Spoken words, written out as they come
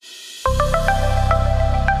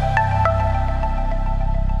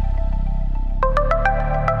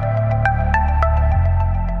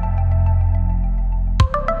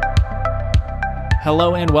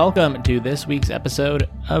Hello and welcome to this week's episode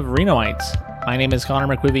of Renoites. My name is Connor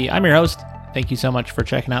McQuivey. I'm your host. Thank you so much for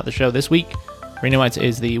checking out the show this week. Renoites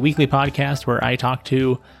is the weekly podcast where I talk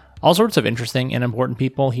to all sorts of interesting and important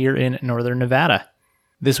people here in Northern Nevada.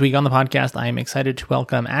 This week on the podcast, I am excited to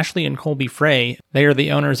welcome Ashley and Colby Frey. They are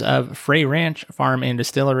the owners of Frey Ranch Farm and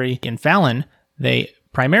Distillery in Fallon. They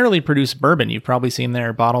primarily produce bourbon. You've probably seen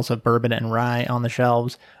their bottles of bourbon and rye on the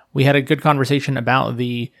shelves. We had a good conversation about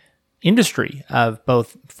the industry of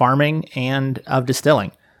both farming and of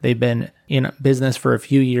distilling. They've been in business for a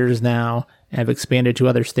few years now, have expanded to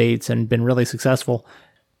other states and been really successful.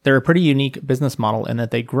 They're a pretty unique business model in that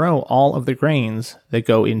they grow all of the grains that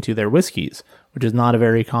go into their whiskeys, which is not a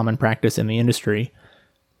very common practice in the industry.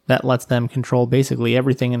 That lets them control basically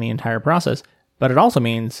everything in the entire process, but it also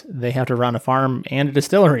means they have to run a farm and a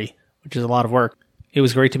distillery, which is a lot of work. It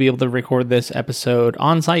was great to be able to record this episode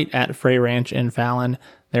on site at Frey Ranch in Fallon.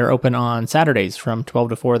 They're open on Saturdays from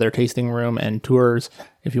 12 to 4, their tasting room and tours,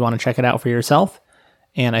 if you want to check it out for yourself.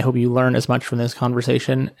 And I hope you learn as much from this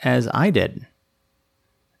conversation as I did.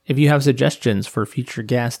 If you have suggestions for future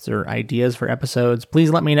guests or ideas for episodes,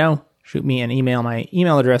 please let me know. Shoot me an email. My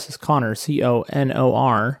email address is Connor,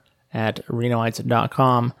 C-O-N-O-R,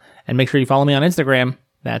 @renoites.com. And make sure you follow me on Instagram.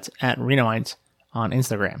 That's @renoites on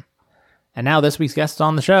Instagram. And now this week's guests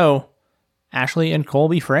on the show, Ashley and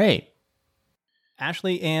Colby Frey.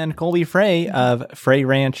 Ashley and Colby Frey of Frey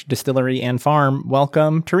Ranch Distillery and Farm,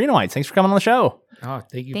 welcome to Renoites. Thanks for coming on the show. Oh,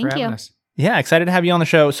 thank you for having us. Yeah, excited to have you on the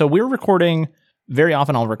show. So we're recording, very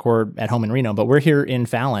often I'll record at home in Reno, but we're here in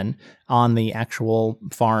Fallon on the actual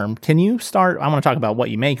farm. Can you start, I want to talk about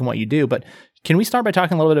what you make and what you do, but can we start by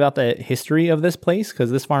talking a little bit about the history of this place?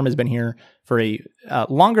 Because this farm has been here for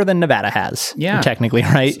longer than Nevada has, technically,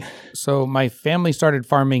 right? So my family started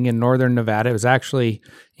farming in northern Nevada. It was actually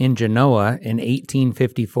in Genoa in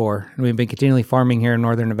 1854. And we've been continually farming here in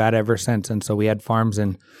northern Nevada ever since. And so we had farms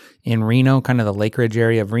in Reno, kind of the Lake Ridge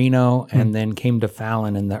area of Reno, and then came to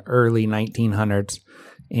Fallon in the early 1900s.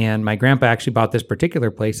 And my grandpa actually bought this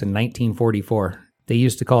particular place in 1944. They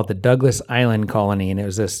used to call it the Douglas Island Colony, and it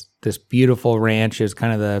was this beautiful ranch. It was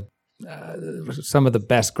kind of some of the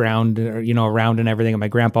best ground, around and everything. And my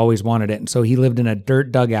grandpa always wanted it, and so he lived in a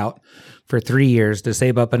dirt dugout for 3 years to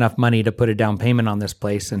save up enough money to put a down payment on this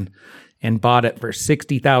place, and bought it for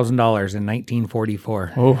 $60,000 in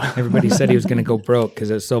 1944. Oh, everybody said he was going to go broke because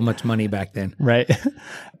there's so much money back then. Right.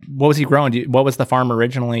 What was he growing? What was the farm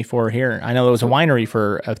originally for here? I know it was a winery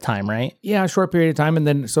for a time, right? Yeah, a short period of time. And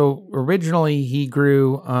then, so originally he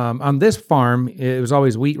grew, on this farm, it was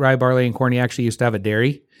always wheat, rye, barley, and corn. He actually used to have a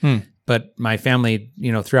dairy. But my family,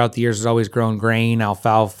 throughout the years has always grown grain,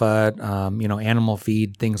 alfalfa, animal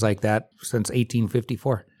feed, things like that since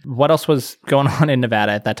 1854. What else was going on in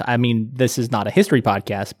Nevada at that time? I mean, this is not a history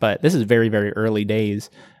podcast, but this is very, very early days.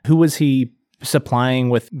 Who was he supplying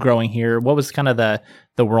with growing here? What was kind of the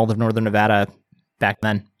world of Northern Nevada back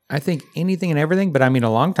then? I think anything and everything, but I mean,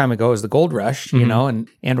 a long time ago was the gold rush, and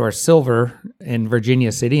or silver in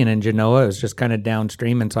Virginia City and in Genoa. It was just kind of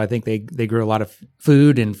downstream. And so I think they grew a lot of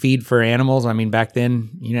food and feed for animals. I mean, back then,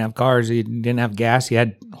 you didn't have cars, you didn't have gas, you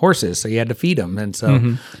had horses, so you had to feed them. And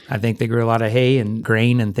so I think they grew a lot of hay and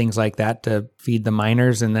grain and things like that to feed the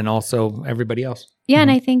miners and then also everybody else. Yeah,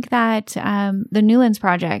 and I think that the Newlands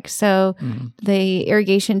Project, so the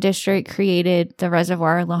irrigation district created the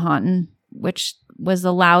reservoir Lahontan, which was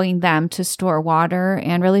allowing them to store water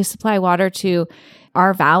and really supply water to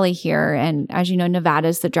our valley here. And as you know, Nevada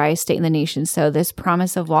is the driest state in the nation. So this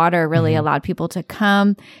promise of water really allowed people to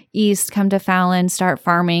come east, come to Fallon, start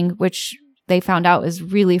farming, which they found out is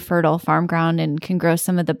really fertile farm ground and can grow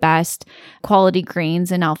some of the best quality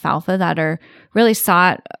grains and alfalfa that are really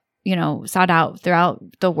sought out throughout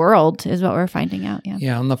the world is what we're finding out.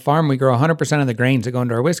 Yeah. On the farm, we grow 100% of the grains that go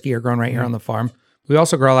into our whiskey are grown right here on the farm. We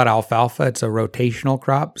also grow a lot of alfalfa. It's a rotational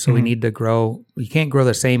crop, so we need to grow. You can't grow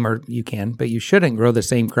the same, or you can, but you shouldn't grow the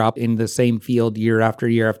same crop in the same field year after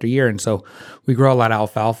year after year. And so we grow a lot of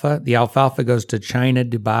alfalfa. The alfalfa goes to China,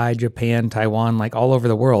 Dubai, Japan, Taiwan, like all over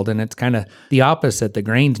the world. And it's kind of the opposite. The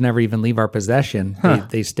grains never even leave our possession.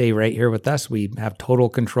 They stay right here with us. We have total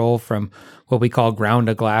control from what we call ground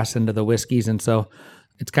to glass into the whiskeys. And so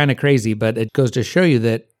it's kind of crazy, but it goes to show you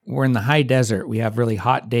that we're in the high desert. We have really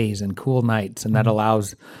hot days and cool nights, and that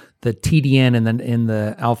allows the TDN and in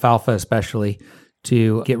the alfalfa especially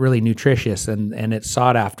to get really nutritious, and it's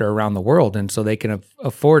sought after around the world, and so they can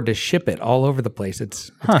afford to ship it all over the place. It's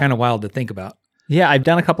kind of wild to think about. Yeah, I've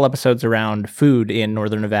done a couple episodes around food in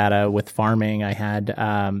Northern Nevada with farming. I had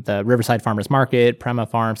the Riverside Farmers Market, Prema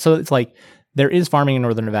Farm. So it's like there is farming in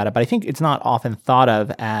Northern Nevada, but I think it's not often thought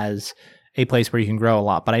of as a place where you can grow a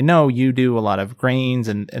lot. But I know you do a lot of grains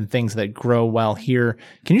and things that grow well here.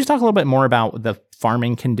 Can you just talk a little bit more about the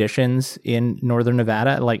farming conditions in northern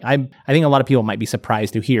Nevada? Like I think a lot of people might be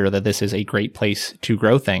surprised to hear that this is a great place to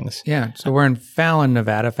grow things. Yeah. So we're in Fallon,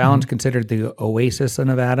 Nevada. Fallon's considered the oasis of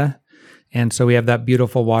Nevada. And so we have that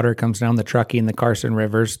beautiful water comes down the Truckee and the Carson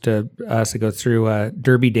rivers to us. It goes through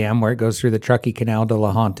Derby Dam, where it goes through the Truckee Canal to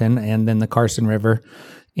Lahontan, and then the Carson River.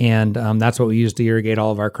 And that's what we use to irrigate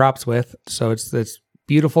all of our crops with. So it's this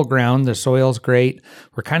beautiful ground. The soil's great.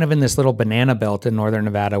 We're kind of in this little banana belt in northern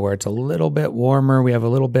Nevada where it's a little bit warmer. We have a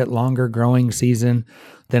little bit longer growing season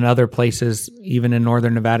than other places, even in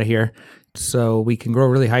northern Nevada here. So we can grow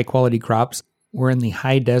really high quality crops. We're in the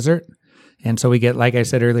high desert. And so we get, like I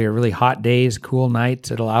said earlier, really hot days, cool nights.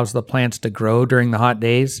 It allows the plants to grow during the hot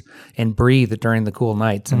days and breathe during the cool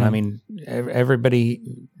nights. And I mean, everybody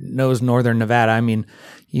knows northern Nevada. I mean,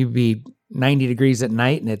 you'd be 90 degrees at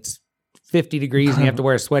night and it's 50 degrees and you have to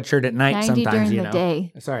wear a sweatshirt at night 90 sometimes, during the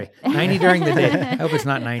day. Sorry, 90 during the day. I hope it's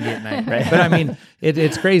not 90 at night. Right? But I mean,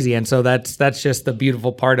 it's crazy. And so that's just the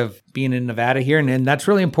beautiful part of being in Nevada here. And that's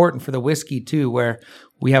really important for the whiskey too, where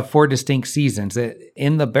we have 4 distinct seasons.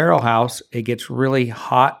 In the barrel house, it gets really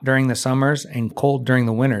hot during the summers and cold during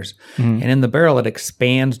the winters. And in the barrel, it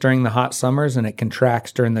expands during the hot summers and it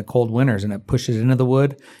contracts during the cold winters, and it pushes into the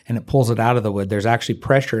wood and it pulls it out of the wood. There's actually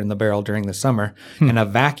pressure in the barrel during the summer and a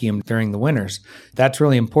vacuum during the winters. That's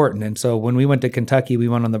really important. And so when we went to Kentucky, we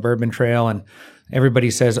went on the Bourbon Trail, and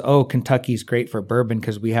everybody says, oh, Kentucky's great for bourbon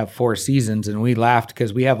because we have 4 seasons. And we laughed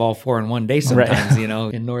because we have all 4 in one day sometimes,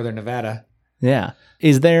 in northern Nevada. Yeah.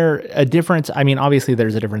 Is there a difference? I mean, obviously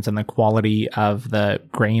there's a difference in the quality of the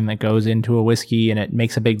grain that goes into a whiskey, and it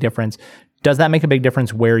makes a big difference. Does that make a big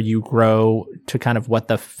difference where you grow to kind of what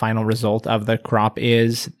the final result of the crop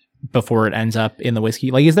is before it ends up in the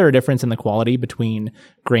whiskey? Like, is there a difference in the quality between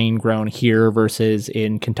grain grown here versus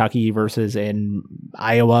in Kentucky versus in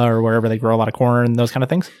Iowa or wherever they grow a lot of corn and those kind of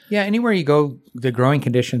things? Yeah, anywhere you go, the growing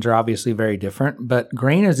conditions are obviously very different, but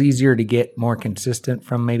grain is easier to get more consistent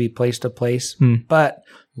from maybe place to place, but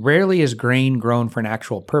rarely is grain grown for an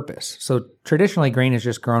actual purpose. So traditionally, grain is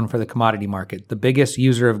just grown for the commodity market. The biggest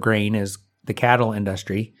user of grain is the cattle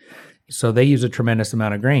industry. So they use a tremendous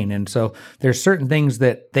amount of grain. And so there's certain things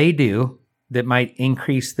that they do that might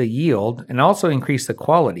increase the yield and also increase the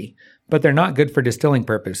quality, but they're not good for distilling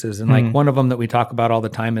purposes. And like one of them that we talk about all the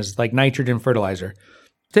time is like nitrogen fertilizer.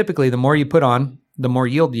 Typically, the more you put on, the more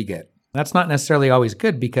yield you get. That's not necessarily always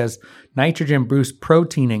good because nitrogen boosts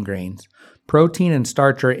protein in grains. Protein and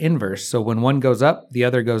starch are inverse. So when one goes up, the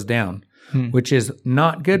other goes down. Which is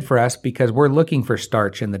not good for us because we're looking for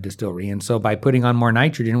starch in the distillery. And so by putting on more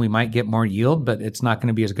nitrogen, we might get more yield, but it's not going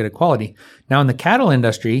to be as good a quality. Now in the cattle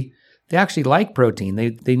industry, they actually like protein.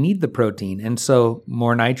 They need the protein. And so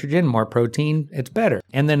more nitrogen, more protein, it's better.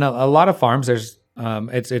 And then a lot of farms, there's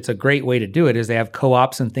it's a great way to do it is they have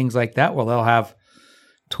co-ops and things like that where they'll have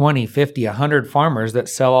 20, 50, 100 farmers that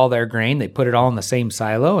sell all their grain. They put it all in the same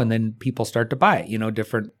silo and then people start to buy it,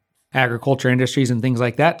 different agriculture industries and things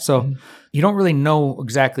like that. So you don't really know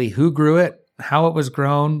exactly who grew it, how it was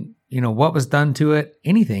grown, what was done to it,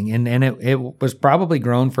 anything. And it was probably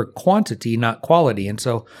grown for quantity, not quality. And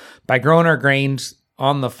so by growing our grains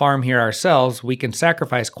on the farm here ourselves, we can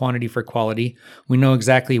sacrifice quantity for quality. We know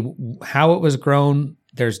exactly how it was grown.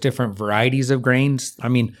 There's different varieties of grains. I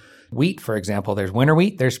mean, wheat, for example, there's winter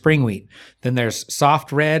wheat, there's spring wheat. Then there's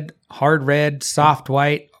soft red, soft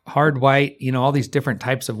white, hard white, all these different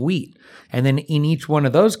types of wheat. And then in each one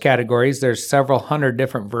of those categories, there's several hundred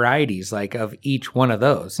different varieties like of each one of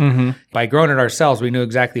those. By growing it ourselves, we knew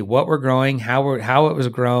exactly what we're growing, how it was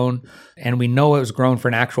grown, and we know it was grown for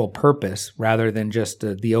an actual purpose rather than just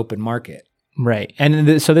the open market. Right.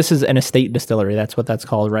 And so this is an estate distillery. That's what that's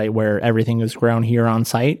called, right? Where everything is grown here on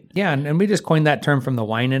site? Yeah. And we just coined that term from the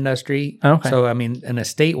wine industry. Okay. So, I mean, an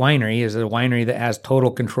estate winery is a winery that has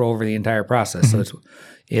total control over the entire process. So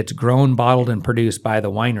it's grown, bottled, and produced by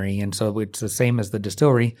the winery. And so it's the same as the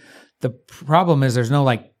distillery. The problem is there's no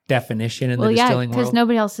definition in the distilling world. Because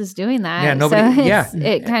nobody else is doing that. Yeah, nobody.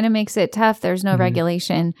 It kind of makes it tough. There's no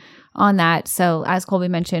regulation on that. So as Colby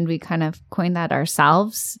mentioned, we kind of coined that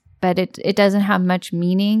ourselves. But it doesn't have much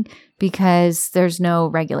meaning because there's no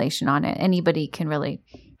regulation on it. Anybody can really.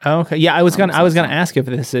 Okay. Yeah, I was gonna ask if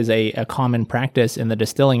this is a common practice in the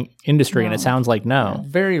distilling industry, and it sounds like no.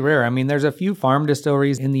 Very rare. I mean, there's a few farm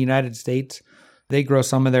distilleries in the United States. They grow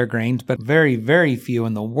some of their grains, but very, very few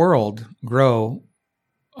in the world grow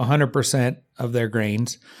 100% of their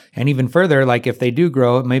grains. And even further, if they do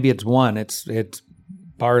grow it, maybe it's one. It's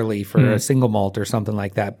barley for a single malt or something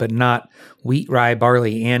like that, but not wheat, rye,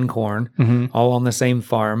 barley, and corn, all on the same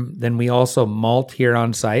farm. Then we also malt here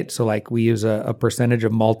on site. So like we use a percentage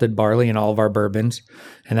of malted barley in all of our bourbons,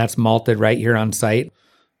 and that's malted right here on site.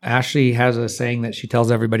 Ashley has a saying that she tells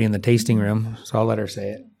everybody in the tasting room, so I'll let her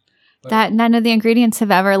say it. That none of the ingredients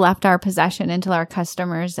have ever left our possession until our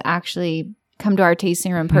customers actually come to our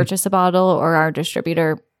tasting room, purchase a bottle, or our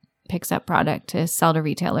distributor picks up product to sell to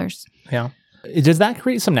retailers. Yeah. Does that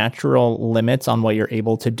create some natural limits on what you're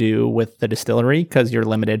able to do with the distillery? Because you're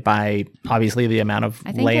limited by, obviously, the amount of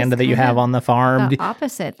land that you have on the farm. The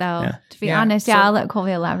opposite, though, to be honest. Yeah, I'll let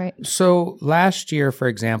Colby elaborate. So last year, for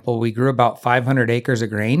example, we grew about 500 acres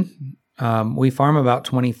of grain. We farm about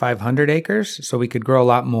 2,500 acres, so we could grow a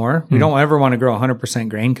lot more. We don't ever want to grow 100%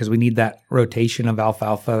 grain because we need that rotation of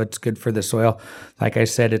alfalfa. It's good for the soil. Like I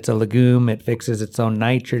said, it's a legume. It fixes its own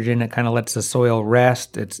nitrogen. It kind of lets the soil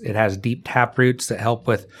rest. It has deep tap roots that help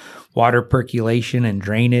with water percolation and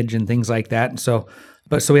drainage and things like that. And so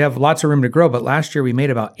we have lots of room to grow. But last year we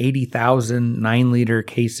made about 80,000 9-liter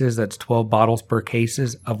cases. That's 12 bottles per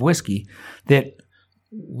cases of whiskey that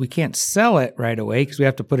we can't sell it right away because we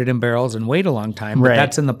have to put it in barrels and wait a long time. But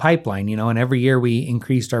that's in the pipeline, and every year we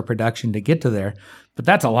increased our production to get to there. But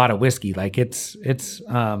that's a lot of whiskey. Like there's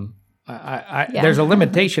a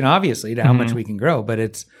limitation obviously to how much we can grow,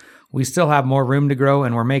 but we still have more room to grow,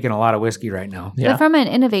 and we're making a lot of whiskey right now. Yeah. But from an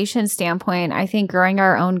innovation standpoint, I think growing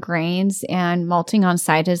our own grains and malting on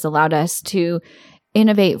site has allowed us to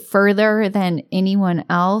innovate further than anyone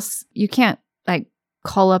else. You can't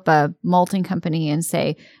call up a malting company and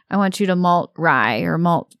say, I want you to malt rye or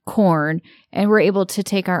malt corn. And we're able to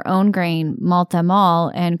take our own grain, malt them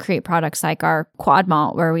all, and create products like our quad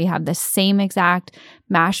malt, where we have the same exact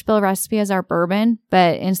mash bill recipe as our bourbon.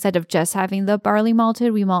 But instead of just having the barley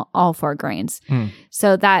malted, we malt all 4 grains.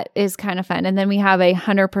 So that is kind of fun. And then we have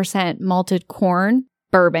 100% malted corn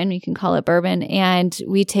bourbon. You can call it bourbon. And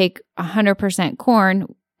we take 100% corn,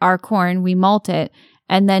 our corn, we malt it,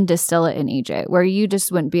 and then distill it and age it, where you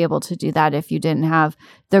just wouldn't be able to do that if you didn't have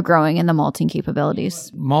the growing and the malting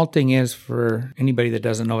capabilities. Malting is, for anybody that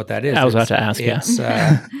doesn't know what that is. I was about to ask,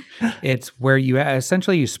 it's where you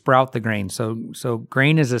essentially you sprout the grain. So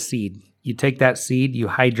grain is a seed. You take that seed, you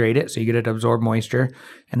hydrate it so you get it to absorb moisture,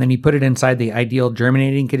 and then you put it inside the ideal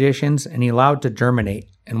germinating conditions and you allow it to germinate.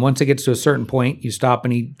 And once it gets to a certain point, you stop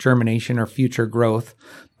any germination or future growth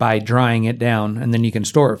by drying it down, and then you can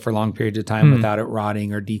store it for long periods of time without it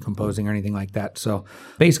rotting or decomposing or anything like that. So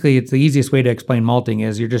basically, it's the easiest way to explain malting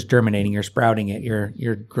is you're just germinating, you're sprouting it,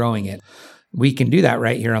 you're growing it. We can do that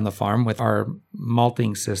right here on the farm with our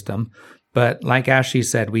malting system. But like Ashley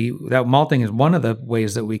said, that malting is one of the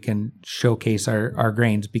ways that we can showcase our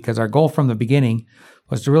grains, because our goal from the beginning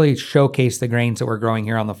was to really showcase the grains that we're growing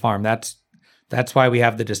here on the farm. That's why we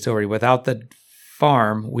have the distillery. Without the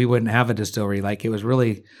farm, we wouldn't have a distillery. Like, it was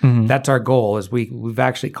really, that's our goal. Is we've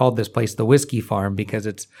actually called this place the Whiskey Farm because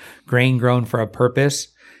it's grain grown for a purpose,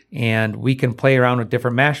 and we can play around with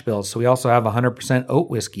different mash bills. So we also have 100% oat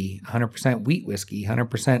whiskey, 100% wheat whiskey,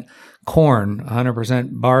 100% corn, 100%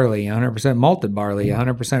 barley, 100% malted barley,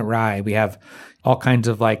 100% rye. We have all kinds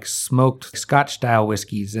of like smoked Scotch style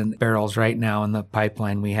whiskeys in barrels right now in the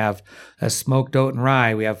pipeline. We have a smoked oat and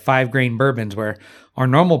rye. We have 5-grain bourbons, where our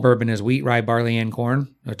normal bourbon is wheat, rye, barley, and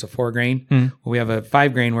corn. It's a 4-grain. We have a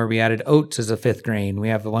 5-grain where we added oats as a 5th grain. We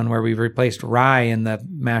have the one where we've replaced rye in the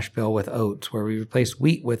mash bill with oats, where we replaced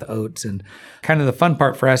wheat with oats. And kind of the fun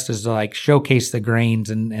part for us is to like showcase the grains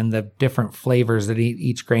and the different flavors that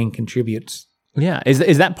each grain contributes. Yeah.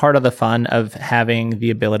 Is that part of the fun of having the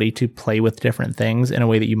ability to play with different things in a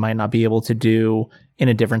way that you might not be able to do in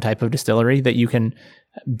a different type of distillery, that you can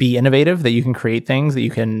be innovative, that you can create things, that you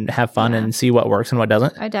can have fun and see what works and what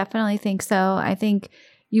doesn't? I definitely think so. I think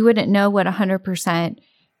you wouldn't know what 100%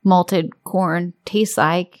 malted corn tastes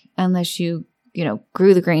like unless you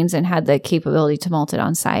grew the grains and had the capability to malt it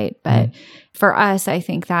on site. But for us, I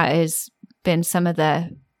think that has been some of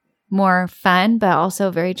the more fun, but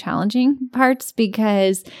also very challenging parts,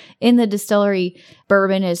 because in the distillery,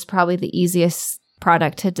 bourbon is probably the easiest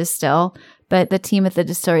product to distill. But the team at the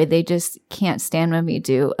distillery, they just can't stand when we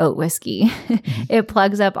do oat whiskey. It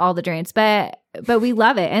plugs up all the drains, but we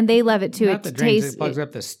love it, and they love it too. Not the drains, it plugs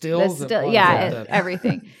up the stills.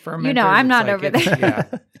 Everything. I'm not over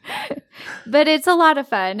there. But it's a lot of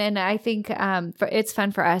fun, and I think it's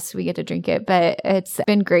fun for us. We get to drink it, but it's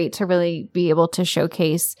been great to really be able to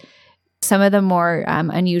showcase some of the more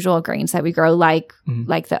unusual grains that we grow, like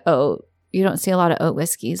the oat. you don't see a lot of oat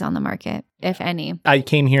whiskeys on the market, if any. I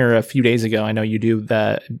came here a few days ago. I know you do.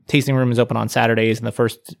 The tasting room is open on Saturdays, and the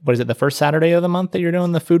first Saturday of the month that you're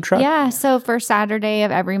doing the food truck? Yeah. So first Saturday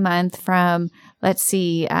of every month from,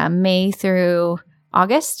 May through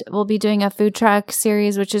August, we'll be doing a food truck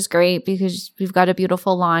series, which is great because we've got a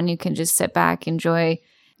beautiful lawn. You can just sit back, enjoy,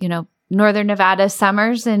 Northern Nevada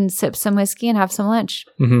summers and sip some whiskey and have some lunch.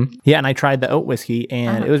 Mm-hmm. Yeah, and I tried the oat whiskey,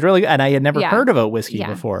 and it was really good. And I had never heard of oat whiskey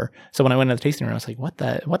before. So when I went to the tasting room, I was like, "What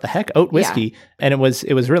the heck, oat whiskey?" Yeah. And it was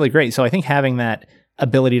really great. So I think having that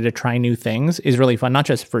ability to try new things is really fun, not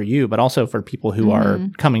just for you, but also for people who are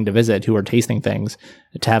coming to visit, who are tasting things,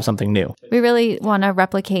 to have something new. We really want to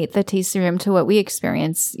replicate the tasting room to what we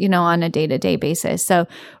experience, on a day-to-day basis. So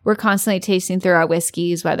we're constantly tasting through our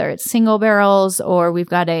whiskeys, whether it's single barrels or we've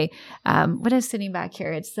got what is sitting back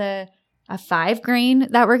here? It's a 5-grain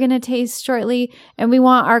that we're going to taste shortly. And we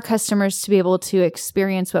want our customers to be able to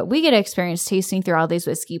experience what we get to experience tasting through all these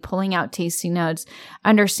whiskey, pulling out tasting notes,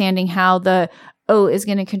 understanding how the oat is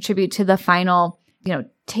going to contribute to the final,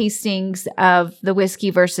 tastings of the whiskey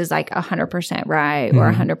versus 100% rye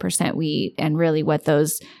or 100% wheat, and really what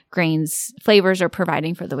those grains flavors are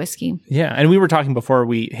providing for the whiskey. Yeah. And we were talking before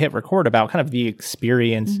we hit record about kind of the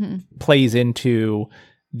experience plays into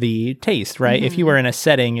the taste, right? If you were in a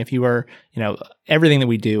setting, if you were, everything that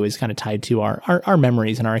we do is kind of tied to our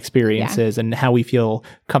memories and our experiences and how we feel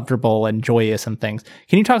comfortable and joyous and things.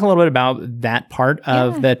 Can you talk a little bit about that part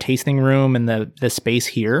of the tasting room and the space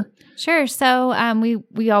here? Sure. So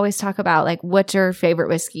we always talk about what's your favorite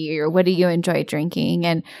whiskey or what do you enjoy drinking?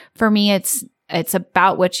 And for me, it's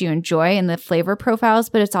about what you enjoy and the flavor profiles,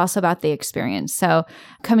 but it's also about the experience. So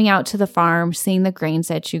coming out to the farm, seeing the grains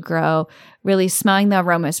that you grow, really smelling the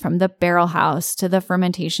aromas from the barrel house to the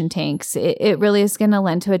fermentation tanks, it really is going to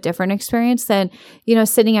lend to a different experience than,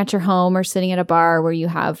 sitting at your home or sitting at a bar where you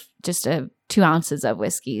have just 2 ounces of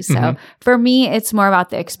whiskey. So for me, it's more about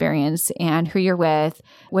the experience and who you're with,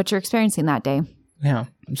 what you're experiencing that day. Yeah.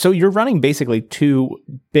 So you're running basically 2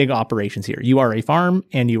 big operations here. You are a farm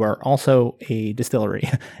and you are also a distillery.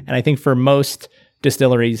 And I think for most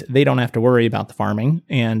distilleries, they don't have to worry about the farming.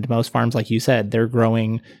 And most farms, like you said, they're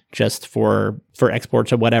growing just for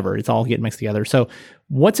exports or whatever. It's all getting mixed together. So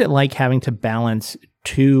what's it like having to balance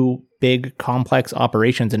 2 big complex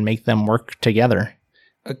operations and make them work together?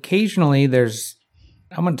 Occasionally there's,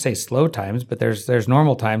 I wouldn't say slow times, but there's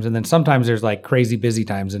normal times. And then sometimes there's crazy busy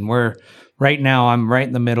times. And right now, I'm right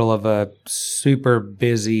in the middle of a super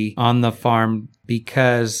busy on the farm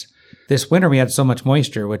because this winter we had so much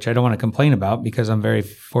moisture, which I don't want to complain about because I'm very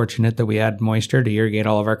fortunate that we had moisture to irrigate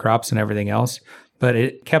all of our crops and everything else. But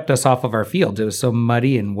it kept us off of our fields. It was so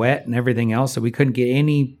muddy and wet and everything else that we couldn't get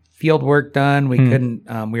any field work done. We couldn't,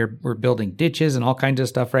 we're building ditches and all kinds of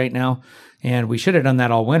stuff right now. And we should have done that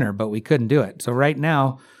all winter, but we couldn't do it. So right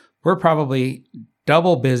now we're probably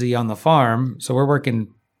double busy on the farm. So we're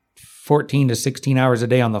working 14 to 16 hours a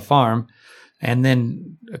day on the farm. And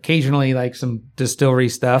then occasionally some distillery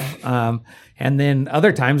stuff. And then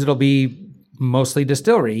other times it'll be mostly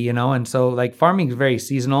distillery, and so farming is very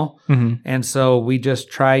seasonal. And so we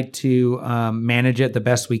just try to manage it the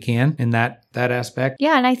best we can in that aspect.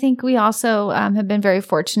 Yeah. And I think we also have been very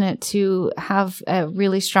fortunate to have a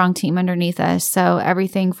really strong team underneath us. So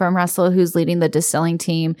everything from Russell, who's leading the distilling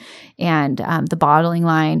team and the bottling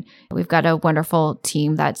line, we've got a wonderful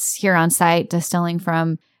team that's here on site distilling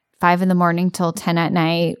from 5 a.m. till 10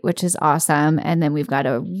 p.m, which is awesome. And then we've got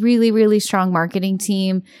a really, really strong marketing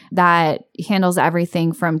team that handles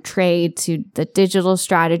everything from trade to the digital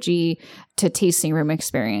strategy to tasting room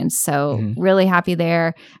experience. So really happy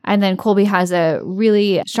there. And then Colby has a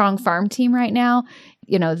really strong farm team right now.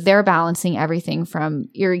 They're balancing everything from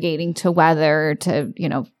irrigating to weather to,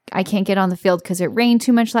 I can't get on the field because it rained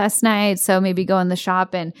too much last night. So maybe go in the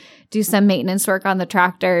shop and do some maintenance work on the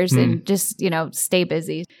tractors and just, stay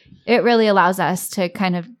busy. It really allows us to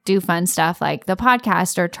kind of do fun stuff like the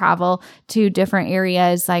podcast or travel to different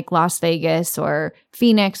areas like Las Vegas or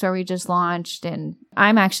Phoenix, where we just launched. And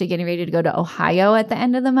I'm actually getting ready to go to Ohio at the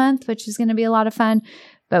end of the month, which is going to be a lot of fun.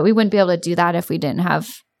 But we wouldn't be able to do that if we didn't have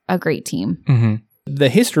a great team. The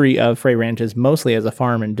history of Frey Ranch is mostly as a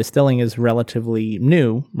farm, and distilling is relatively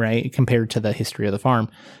new, right, compared to the history of the farm.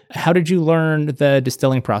 How did you learn the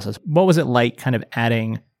distilling process? What was it like kind of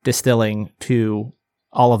adding distilling to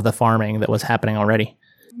all of the farming that was happening already?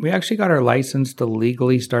 We actually got our license to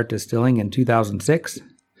legally start distilling in 2006.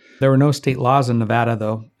 There were no state laws in Nevada,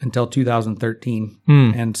 though, until 2013.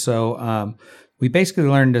 And so we basically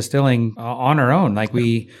learned distilling on our own.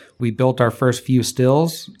 We built our first few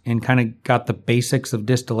stills and kind of got the basics of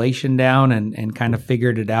distillation down and kind of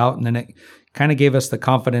figured it out. And then it kind of gave us the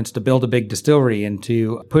confidence to build a big distillery and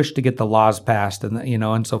to push to get the laws passed. And,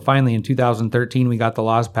 and so finally in 2013, we got the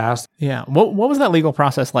laws passed. Yeah. What was that legal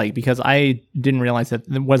process like? Because I didn't realize that.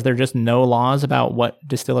 Was there just no laws about what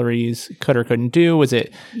distilleries could or couldn't do? Was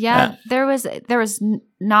it? Yeah, there was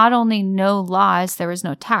not only no laws, there was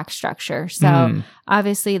no tax structure. So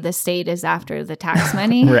obviously the state is after the tax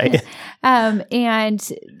money. Right.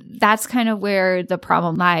 And that's kind of where the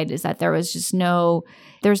problem lied, is that there was no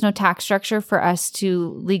tax structure for us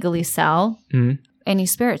to legally sell any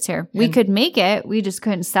spirits here. We could make it, we just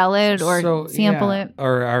couldn't sell it or sample it.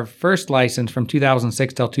 Our first license from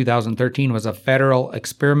 2006 till 2013 was a federal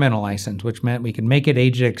experimental license, which meant we could make it,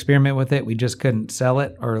 age it, experiment with it. We just couldn't sell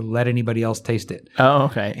it or let anybody else taste it. Oh,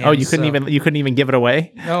 okay. And you couldn't even give it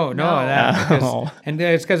away? No. And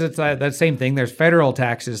it's because it's that same thing. There's federal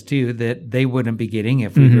taxes too that they wouldn't be getting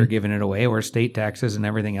if we were giving it away, or state taxes and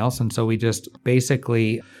everything else. And so we just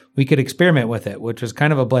basically, we could experiment with it, which was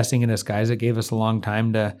kind of a blessing in disguise. It gave us a long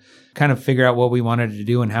time to kind of figure out what we wanted to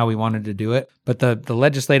do and how we wanted to do it. But the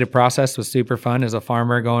legislative process was super fun as a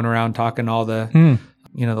farmer, going around talking to all the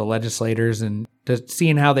the legislators and just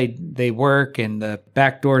seeing how they work and the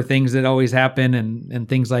backdoor things that always happen and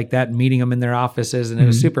things like that, and meeting them in their offices. And it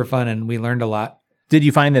was super fun, and we learned a lot. Did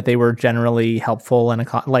you find that they were generally helpful? And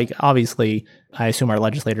obviously, I assume our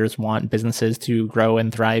legislators want businesses to grow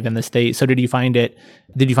and thrive in the state. So did you find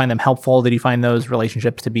them helpful? Did you find those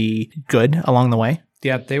relationships to be good along the way?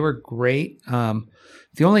 Yeah, they were great.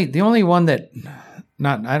 The only one that,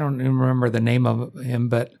 I don't even remember the name of him,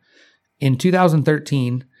 but in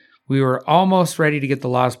 2013, we were almost ready to get the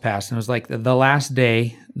laws passed. And it was like the last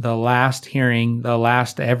day, the last hearing, the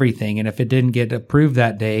last everything. And if it didn't get approved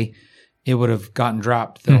that day, it would have gotten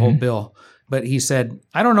dropped, the whole bill. But he said,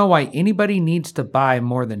 I don't know why anybody needs to buy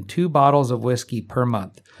more than 2 bottles of whiskey per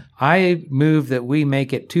month. I move that we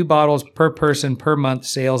make it 2 bottles per person per month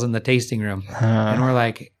sales in the tasting room. And we're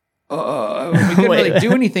like, we couldn't really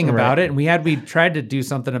do anything about it. And we tried to do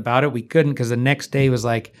something about it. We couldn't, because the next day was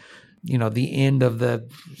like, the end of the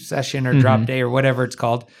session or drop day or whatever it's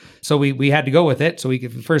called. So we had to go with it. So the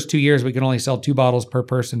first 2 years, we could only sell 2 bottles per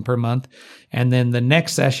person per month. And then the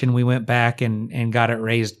next session, we went back and got it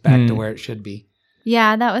raised back to where it should be.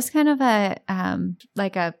 Yeah, that was kind of a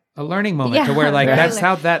learning moment to where that's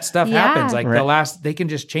how that stuff happens. Like they can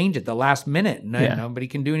just change it the last minute. Nobody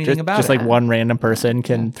can do anything about it. Just like one random person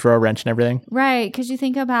can throw a wrench and everything. Right. Because you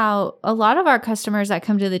think about a lot of our customers that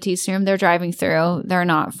come to the tasting room, they're driving through. They're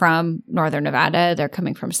not from Northern Nevada. They're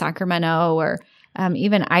coming from Sacramento or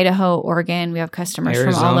even Idaho, Oregon. We have customers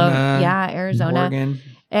from all over. Yeah, Arizona. Oregon.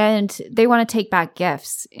 And they want to take back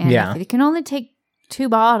gifts. And if they can only take 2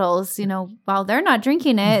 bottles, while they're not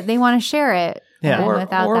drinking it, they want to share it. Yeah.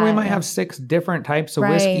 Or we might have 6 different types of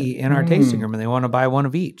whiskey in our tasting room, and they want to buy one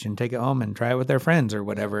of each and take it home and try it with their friends or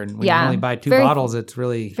whatever. And when you only buy 2 bottles, it's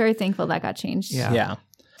really... Very thankful that got changed. Yeah.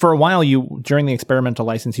 For a while, during the experimental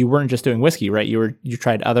license, you weren't just doing whiskey, right? You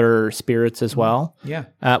tried other spirits as well. Yeah.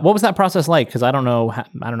 What was that process like? Because I don't know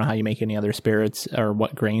how you make any other spirits or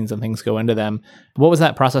what grains and things go into them. What was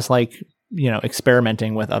that process like?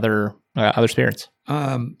 Experimenting with other spirits.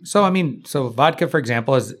 So vodka, for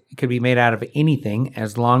example, could be made out of anything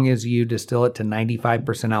as long as you distill it to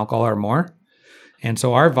 95% alcohol or more. And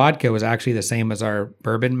so our vodka was actually the same as our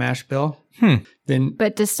bourbon mash bill.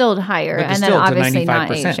 But distilled higher, and then obviously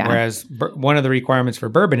not aged. Whereas one of the requirements for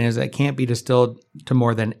bourbon is that it can't be distilled to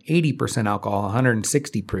more than 80% alcohol,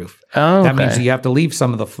 160 proof. Oh, that means you have to leave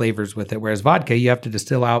some of the flavors with it. Whereas vodka, you have to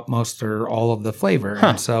distill out most or all of the flavor.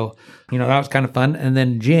 And so, that was kind of fun. And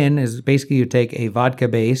then gin is basically you take a vodka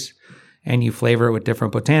base and you flavor it with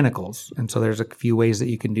different botanicals. And so there's a few ways that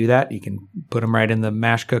you can do that. You can put them right in the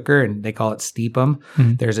mash cooker, and they call it steep them.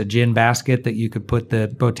 There's a gin basket that you could put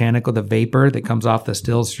the vapor that comes off the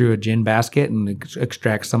stills through a gin basket and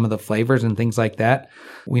extract some of the flavors and things like that.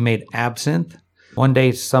 We made absinthe. One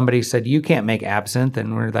day somebody said, you can't make absinthe.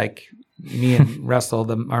 And we're like, me and Russell,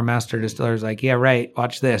 our master distiller, is like, yeah, right.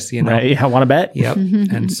 Watch this, Right. I want to bet. Yep.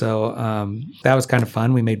 And so that was kind of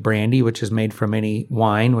fun. We made brandy, which is made from any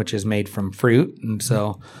wine, which is made from fruit. And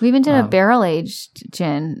so we even did a barrel aged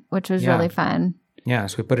gin, which was really fun. Yeah.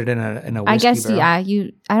 So we put it in a whiskey I guess, barrel.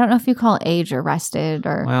 I don't know if you call it aged or rested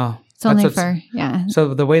or. Well, it's only for,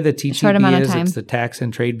 So the way the TTB is, time. it's the Tax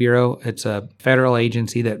and Trade Bureau. It's a federal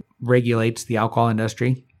agency that regulates the alcohol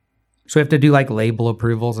industry. So we have to do like label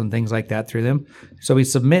approvals and things like that through them. So we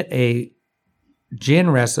submit a gin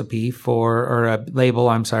recipe for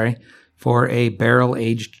a barrel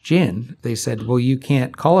aged gin. They said, well, you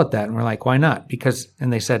can't call it that. And we're like, why not?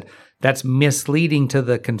 And they said, that's misleading to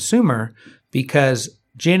the consumer because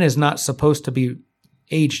gin is not supposed to be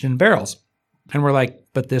aged in barrels. And we're like,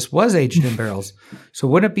 but this was aged in barrels. So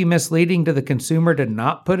wouldn't it be misleading to the consumer to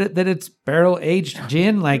not put it that it's barrel aged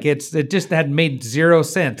gin? Like it just had made zero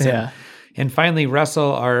sense. Yeah. And finally,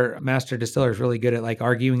 Russell, our master distiller, is really good at like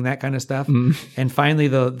arguing that kind of stuff. And finally,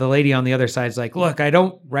 the lady on the other side is like, look, I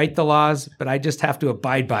don't write the laws, but I just have to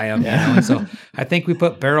abide by them. Yeah. You know? And so I think we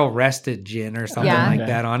put barrel rested gin or something like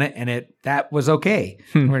that on it. And that was okay.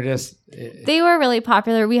 We're just... They were really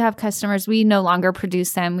popular. We have customers. We no longer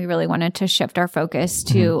produce them. We really wanted to shift our focus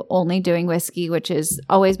to only doing whiskey, which has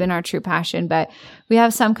always been our true passion. But we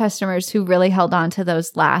have some customers who really held on to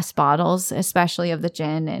those last bottles, especially of the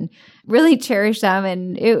gin, and really cherished them.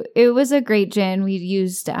 And it was a great gin. We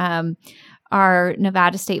used our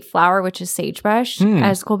Nevada State flower, which is sagebrush,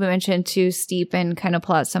 as Colby mentioned, to steep and kind of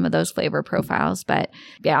pull out some of those flavor profiles. But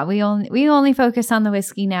yeah, we only focus on the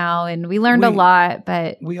whiskey now, and we learned a lot.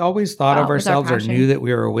 But we always thought of ourselves or knew that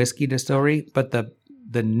we were a whiskey distillery. But the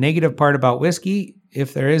negative part about whiskey,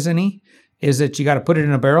 if there is any, is that you got to put it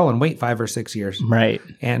in a barrel and wait 5 or 6 years. Right.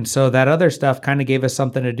 And so that other stuff kind of gave us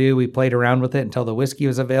something to do. We played around with it until the whiskey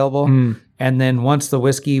was available. And then once the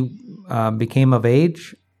whiskey became of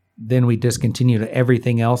age, then we discontinued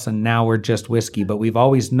everything else, and now we're just whiskey. But we've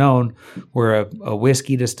always known we're a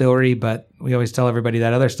whiskey distillery, but we always tell everybody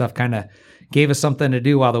that other stuff kind of gave us something to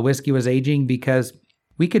do while the whiskey was aging, because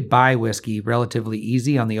we could buy whiskey relatively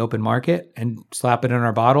easy on the open market and slap it in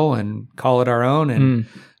our bottle and call it our own.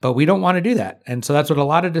 But we don't want to do that. And so that's what a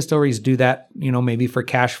lot of distilleries do, that, maybe for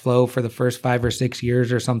cash flow for the first 5 or 6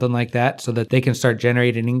 years or something like that, so that they can start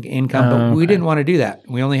generating income. But we didn't want to do that.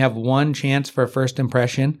 We only have one chance for a first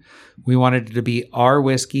impression. We wanted it to be our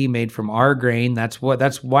whiskey made from our grain. That's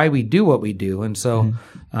why we do what we do. And so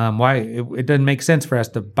why it doesn't make sense for us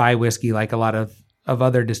to buy whiskey like a lot of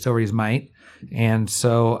other distilleries might. And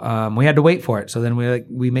so we had to wait for it. So then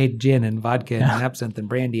we made gin and vodka and absinthe and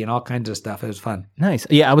brandy and all kinds of stuff. It was fun. Nice.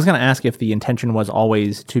 Yeah, I was going to ask if the intention was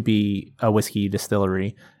always to be a whiskey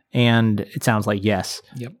distillery, and it sounds like yes.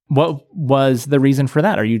 Yep. What was the reason for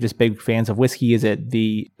that? Are you just big fans of whiskey? Is it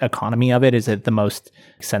the economy of it? Is it the most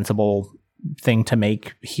sensible thing to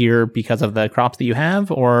make here because of the crops that you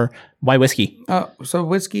have, or why whiskey? So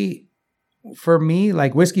whiskey, for me,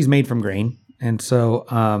 like whiskey's made from grain. And so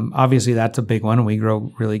obviously that's a big one, and we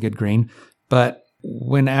grow really good grain. But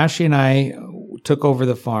when Ashley and I took over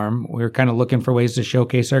the farm, we were kind of looking for ways to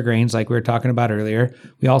showcase our grains like we were talking about earlier.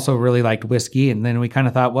 We also really liked whiskey. And then we kind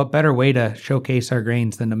of thought, what better way to showcase our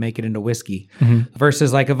grains than to make it into whiskey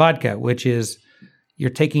versus like a vodka, which is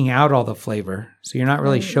you're taking out all the flavor. So you're not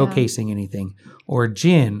really showcasing anything. Or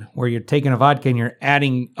gin, where you're taking a vodka and you're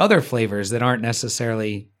adding other flavors that aren't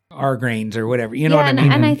necessarily our grains or whatever. You know what I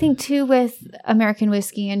mean? And I think too, with American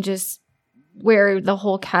whiskey and just where the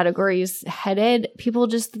whole category is headed, people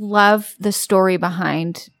just love the story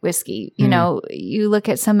behind whiskey. You know, you look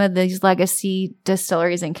at some of these legacy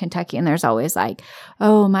distilleries in Kentucky, and there's always like,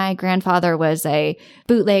 oh, my grandfather was a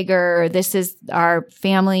bootlegger. This is our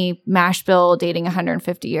family mash bill dating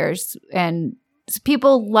 150 years. And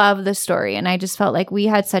people love the story. And I just felt like we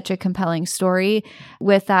had such a compelling story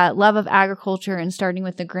with that love of agriculture and starting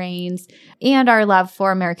with the grains and our love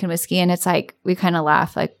for American whiskey. And it's like, we kind of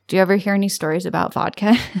laugh, like, do you ever hear any stories about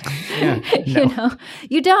vodka?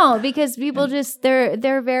 You don't, because people just,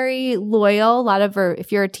 they're very loyal. A lot of,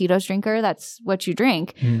 if you're a Tito's drinker, that's what you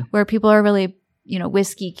drink, where people are really,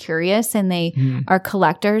 whiskey curious, and they are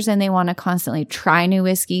collectors, and they want to constantly try new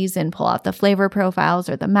whiskeys and pull out the flavor profiles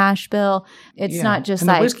or the mash bill. It's not just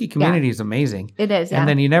the whiskey community is amazing. It is. And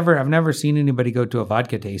then I've never seen anybody go to a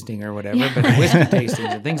vodka tasting or whatever, but whiskey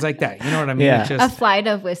tastings and things like that. You know what I mean? Yeah. It's just a flight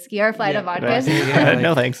of whiskey or a flight of vodkas. Right.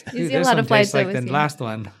 No thanks. You see a lot of flights like of whiskey. the last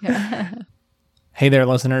one. Hey there,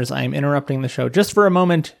 listeners. I'm interrupting the show just for a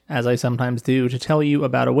moment, as I sometimes do, to tell you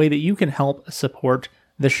about a way that you can help support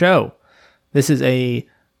the show. This is a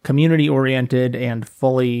community-oriented and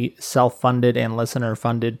fully self-funded and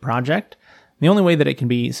listener-funded project. The only way that it can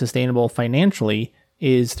be sustainable financially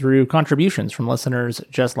is through contributions from listeners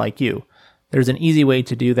just like you. There's an easy way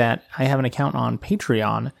to do that. I have an account on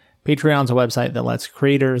Patreon. Patreon's a website that lets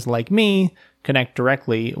creators like me connect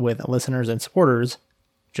directly with listeners and supporters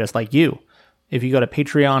just like you. If you go to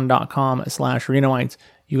patreon.com/Renoites,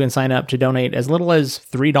 you can sign up to donate as little as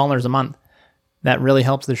 $3 a month. That really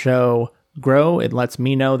helps the show grow. It lets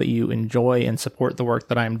me know that you enjoy and support the work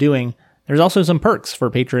that I'm doing. There's also some perks for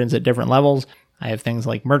patrons at different levels. I have things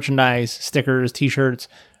like merchandise, stickers, t-shirts,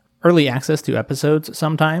 early access to episodes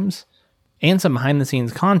sometimes, and some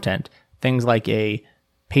behind-the-scenes content, things like a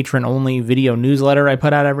patron-only video newsletter I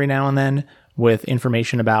put out every now and then with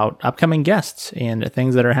information about upcoming guests and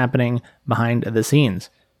things that are happening behind the scenes.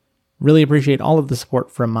 Really appreciate all of the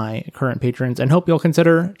support from my current patrons and hope you'll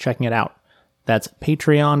consider checking it out. That's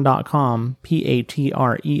patreon.com,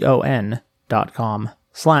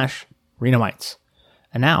 patreon.com/Renoites.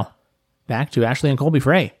 And now, back to Ashley and Colby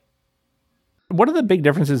Frey. What are the big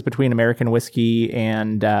differences between American whiskey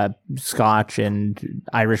and Scotch and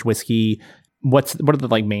Irish whiskey? What are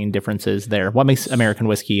the main differences there? What makes American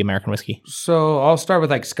whiskey? So I'll start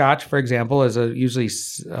with Scotch, for example, is usually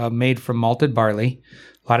made from malted barley.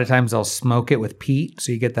 A lot of times they'll smoke it with peat,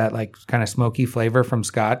 so you get that kind of smoky flavor from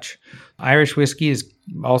Scotch. Irish whiskey is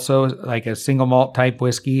also a single malt type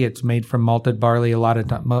whiskey. It's made from malted barley a lot of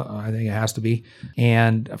time. I think it has to be,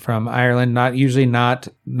 and from Ireland, not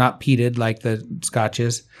peated like the Scotch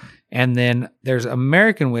is. And then there's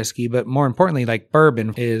American whiskey, but more importantly,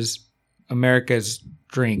 bourbon is America's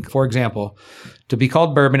drink. For example, to be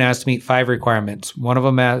called bourbon, it has to meet 5 requirements. One of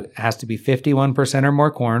them has to be 51% or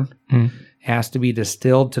more corn. Has to be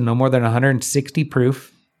distilled to no more than 160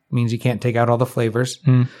 proof. Means you can't take out all the flavors.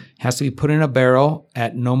 Has to be put in a barrel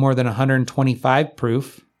at no more than 125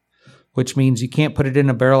 proof, which means you can't put it in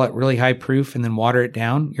a barrel at really high proof and then water it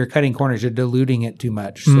down. You're cutting corners. You're diluting it too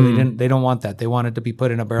much. So they don't want that. They want it to be put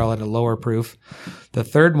in a barrel at a lower proof. The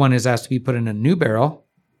third one has to be put in a new barrel.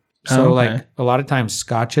 So a lot of times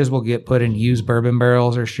Scotches will get put in used bourbon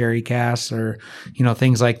barrels or sherry casks or,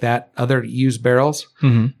 things like that, other used barrels.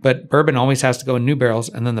 But bourbon always has to go in new barrels.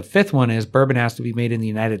 And then the fifth one is bourbon has to be made in the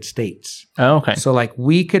United States. Oh, okay. So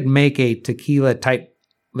we could make a tequila type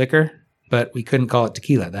liquor, but we couldn't call it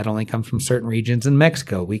tequila. That only comes from certain regions in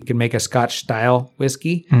Mexico. We could make a Scotch style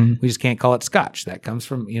whiskey. We just can't call it Scotch. That comes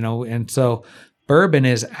from, and so bourbon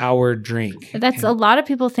is our drink. A lot of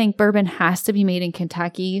people think bourbon has to be made in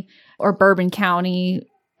Kentucky or Bourbon County.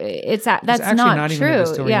 That's not true. Even a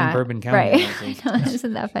distillery in Bourbon County. Right. I know,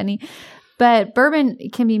 isn't that funny? But bourbon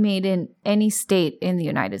can be made in any state in the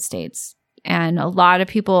United States. And a lot of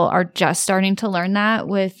people are just starting to learn that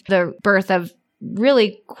with the birth of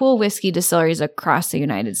really cool whiskey distilleries across the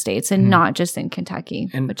United States and not just in Kentucky,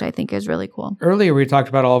 which I think is really cool. Earlier, we talked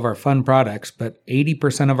about all of our fun products, but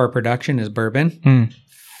 80% of our production is bourbon,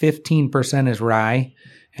 15% is rye,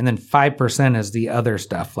 and then 5% is the other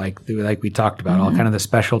stuff, like we talked about, all kind of the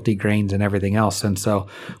specialty grains and everything else. And so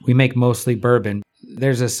we make mostly bourbon.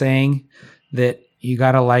 There's a saying that you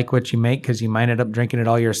got to like what you make because you might end up drinking it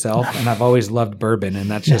all yourself. And I've always loved bourbon, and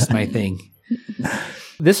that's just my thing.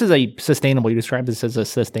 You described this as a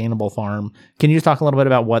sustainable farm. Can you just talk a little bit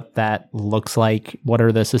about what that looks like? What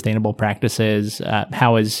are the sustainable practices?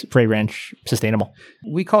 How is Frey Ranch sustainable?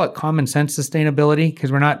 We call it common sense sustainability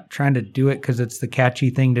because we're not trying to do it because it's the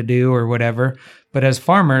catchy thing to do or whatever. But as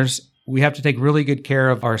farmers, we have to take really good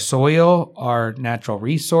care of our soil, our natural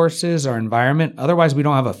resources, our environment. Otherwise, we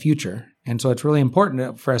don't have a future. And so it's really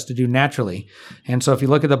important for us to do naturally. And so if you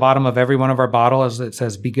look at the bottom of every one of our bottles, it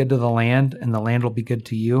says, be good to the land and the land will be good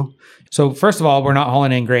to you. So first of all, we're not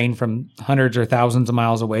hauling in grain from hundreds or thousands of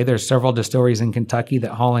miles away. There's several distilleries in Kentucky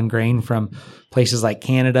that haul in grain from places like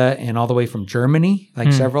Canada and all the way from Germany,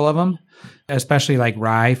 several of them, especially like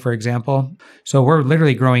rye, for example. So we're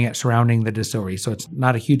literally growing it surrounding the distillery. So it's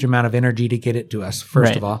not a huge amount of energy to get it to us,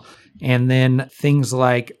 first of all. And then things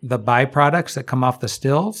like the byproducts that come off the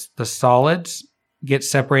stills, the solids get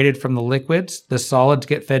separated from the liquids. The solids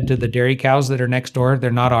get fed to the dairy cows that are next door.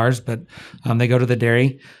 They're not ours, but they go to the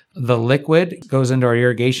dairy. The liquid goes into our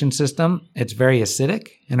irrigation system. It's very acidic,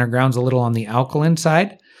 and our ground's a little on the alkaline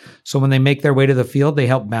side. So when they make their way to the field, they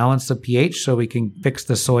help balance the pH so we can fix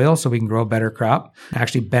the soil so we can grow a better crop.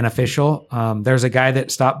 Actually beneficial. There's a guy that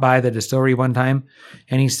stopped by the distillery one time,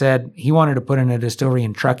 and he said he wanted to put in a distillery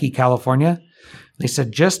in Truckee, California. They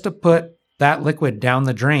said just to put that liquid down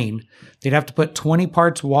the drain, they'd have to put 20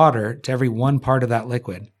 parts water to every 1 part of that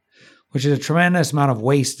liquid, which is a tremendous amount of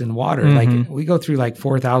waste in water. Like we go through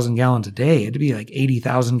 4,000 gallons a day. It'd be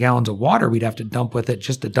 80,000 gallons of water we'd have to dump with it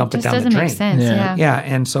just to dump it down the drain. Doesn't make sense. Yeah.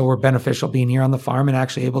 And so we're beneficial being here on the farm and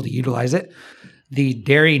actually able to utilize it. The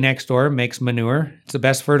dairy next door makes manure. It's the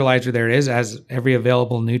best fertilizer there is, has every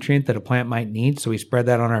available nutrient that a plant might need. So we spread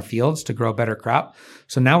that on our fields to grow a better crop.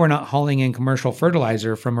 So now we're not hauling in commercial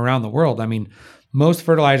fertilizer from around the world. I mean, most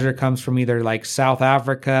fertilizer comes from either South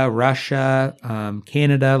Africa, Russia,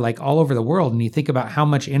 Canada, all over the world. And you think about how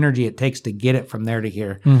much energy it takes to get it from there to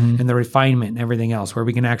here and the refinement and everything else, where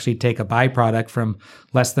we can actually take a byproduct from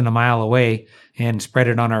less than a mile away and spread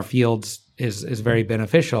it on our fields is very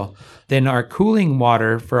beneficial. Then our cooling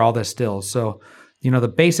water for all the stills. So, the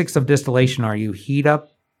basics of distillation are you heat up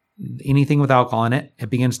anything with alcohol in it. It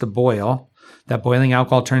begins to boil. That boiling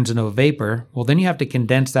alcohol turns into a vapor. Well, then you have to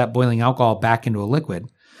condense that boiling alcohol back into a liquid.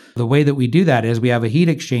 The way that we do that is we have a heat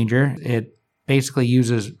exchanger. It basically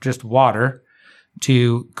uses just water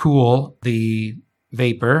to cool the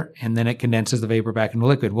vapor, and then it condenses the vapor back into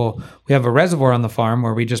liquid. Well, we have a reservoir on the farm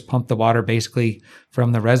where we just pump the water basically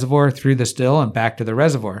from the reservoir through the still and back to the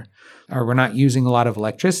reservoir. Or we're not using a lot of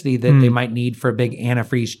electricity that they might need for a big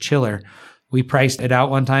antifreeze chiller. We priced it out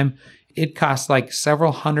one time. It costs like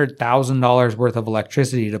several $100,000 worth of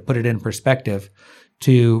electricity to put it in perspective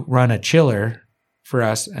to run a chiller for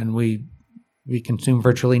us, and we consume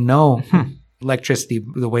virtually no electricity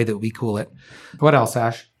the way that we cool it. What else,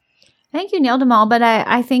 Ash? I think you nailed them all, but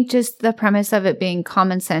I think just the premise of it being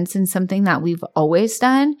common sense and something that we've always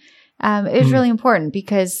done is really important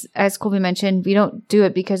because, as Colby mentioned, we don't do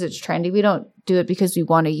it because it's trendy. We don't do it because we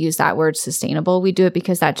want to use that word sustainable. We do it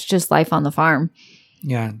because that's just life on the farm.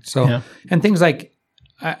 Yeah. So, and things like,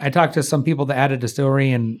 I talked to some people that had a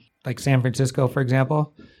distillery in like San Francisco, for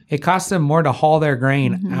example. It costs them more to haul their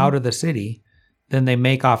grain out of the city than they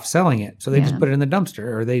make off selling it. So they just put it in the dumpster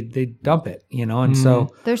or they dump it, and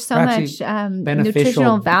so there's so much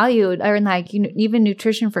nutritional value or like even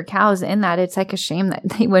nutrition for cows in that. It's like a shame that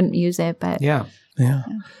they wouldn't use it, but yeah.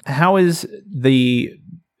 How is the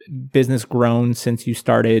business grown since you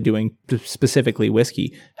started doing specifically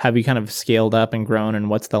whiskey? Have you kind of scaled up and grown, and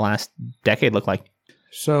what's the last decade look like?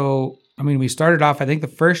 So, I mean, we started off, I think the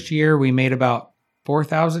first year we made about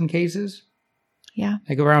 4,000 cases. Yeah.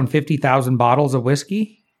 Like around 50,000 bottles of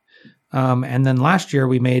whiskey. And then last year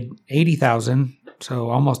we made 80,000, so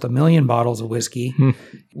almost 1 million bottles of whiskey.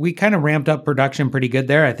 We kind of ramped up production pretty good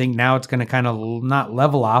there. I think now it's going to kind of not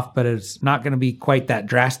level off, but it's not going to be quite that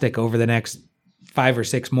drastic over the next 5 or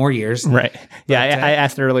 6 more years. Right. Yeah. I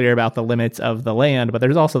asked earlier about the limits of the land, but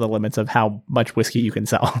there's also the limits of how much whiskey you can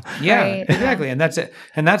sell. Yeah, right. Exactly. And that's it.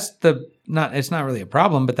 And that's it's not really a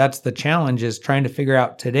problem, but that's the challenge is trying to figure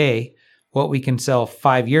out today what we can sell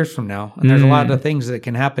 5 years from now. And there's a lot of things that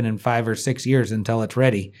can happen in 5 or 6 years until it's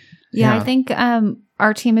ready. Yeah. I think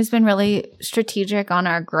our team has been really strategic on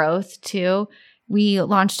our growth too. We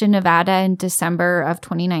launched in Nevada in December of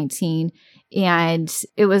 2019. And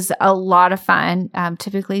it was a lot of fun.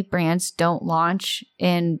 Typically, brands don't launch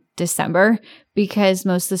in December because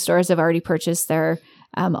most of the stores have already purchased their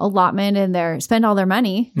allotment and spend all their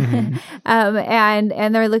money, and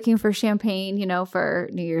they're looking for champagne, for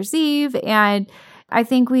New Year's Eve. And I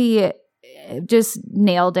think we just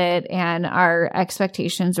nailed it, and our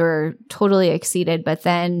expectations were totally exceeded. But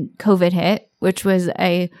then COVID hit, which was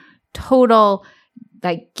a total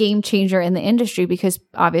game changer in the industry because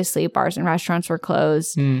obviously bars and restaurants were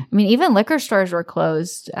closed. I mean, even liquor stores were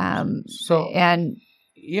closed. Our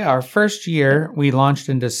first year we launched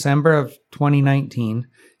in December of 2019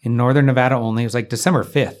 in Northern Nevada only. It was like December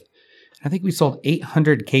 5th. I think we sold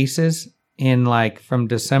 800 cases in from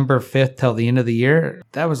December 5th till the end of the year.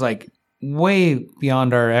 That was way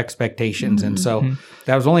beyond our expectations. And so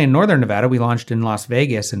that was only in Northern Nevada. We launched in Las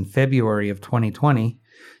Vegas in February of 2020.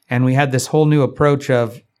 And we had this whole new approach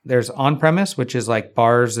of there's on-premise, which is like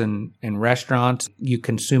bars and restaurants. You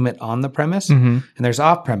consume it on the premise. And there's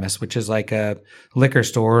off-premise, which is like a liquor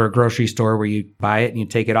store or grocery store where you buy it and you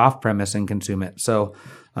take it off-premise and consume it. So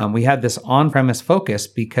we had this on-premise focus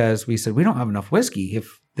because we said, we don't have enough whiskey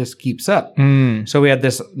if this keeps up. So we had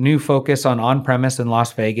this new focus on-premise in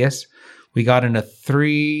Las Vegas. We got into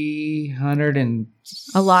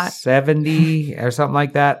 370 or something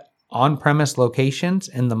like that on-premise locations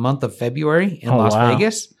in the month of February in Las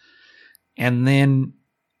Vegas. And then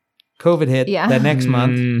COVID hit the next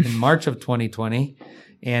month in March of 2020,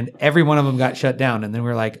 and every one of them got shut down. And then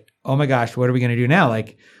we're like, oh my gosh, what are we going to do now?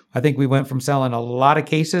 I think we went from selling a lot of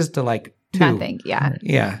cases to 2. Nothing. Yeah.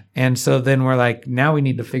 Yeah. And so then we're like, now we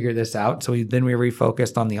need to figure this out. So we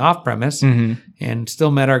refocused on the off-premise and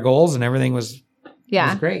still met our goals, and everything was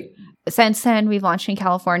great. Since then, we've launched in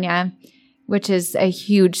California, which is a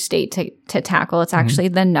huge state to tackle. It's actually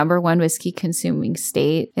the number 1 whiskey consuming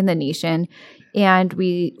state in the nation. And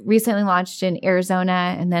we recently launched in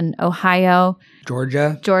Arizona and then Ohio,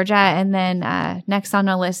 Georgia. And then next on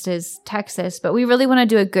our list is Texas. But we really want to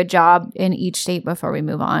do a good job in each state before we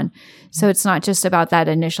move on. So it's not just about that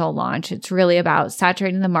initial launch. It's really about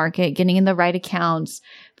saturating the market, getting in the right accounts,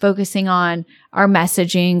 focusing on our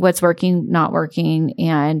messaging, what's working, not working,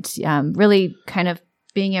 and really kind of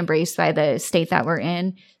being embraced by the state that we're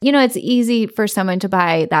in. It's easy for someone to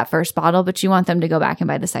buy that first bottle, but you want them to go back and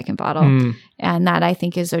buy the second bottle. And that, I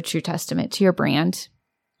think, is a true testament to your brand.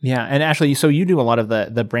 Yeah. And Ashley, so you do a lot of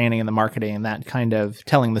the branding and the marketing and that kind of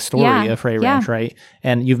telling the story of Frey Ranch, right?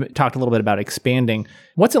 And you've talked a little bit about expanding.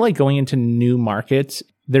 What's it like going into new markets?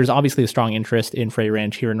 there's obviously a strong interest in Frey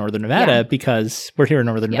Ranch here in Northern Nevada because we're here in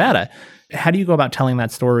Northern Nevada. How do you go about telling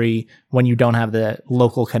that story when you don't have the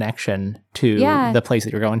local connection to the place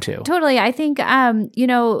that you're going to? Totally. I think,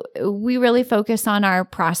 we really focus on our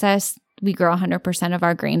process. We grow 100% of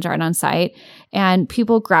our grains right on site, and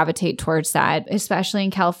people gravitate towards that, especially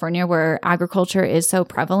in California where agriculture is so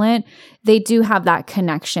prevalent. They do have that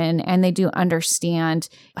connection and they do understand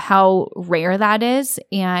how rare that is.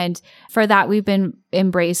 And for that, we've been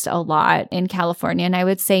embraced a lot in California. And I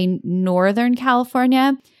would say Northern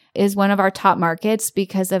California is one of our top markets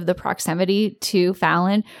because of the proximity to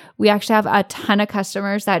Fallon. We actually have a ton of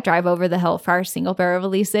customers that drive over the hill for our single barrel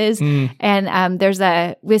releases. And there's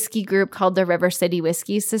a whiskey group called the River City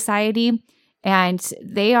Whiskey Society, and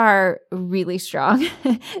they are really strong.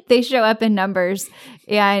 They show up in numbers,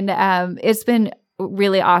 and it's been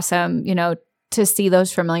really awesome, to see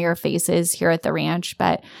those familiar faces here at the ranch.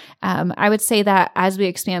 But I would say that as we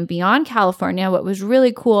expand beyond California, what was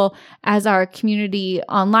really cool as our community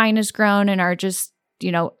online has grown and our just,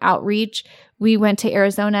 outreach, we went to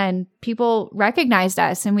Arizona and people recognized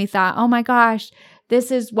us and we thought, oh my gosh,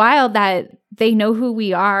 this is wild that they know who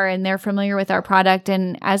we are and they're familiar with our product.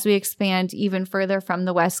 And as we expand even further from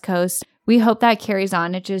the West Coast, we hope that carries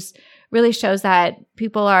on. It just really shows that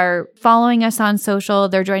people are following us on social.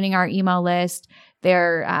 They're joining our email list.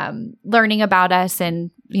 They're learning about us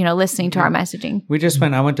and, listening to our messaging.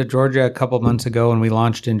 I went to Georgia a couple months ago and we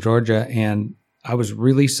launched in Georgia, and I was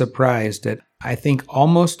really surprised that I think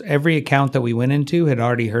almost every account that we went into had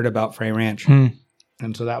already heard about Frey Ranch.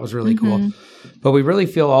 And so that was really cool. But we really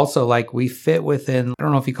feel also like we fit within, I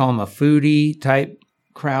don't know if you call them a foodie type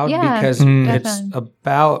crowd, because it's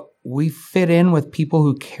about, we fit in with people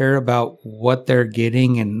who care about what they're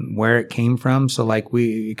getting and where it came from. So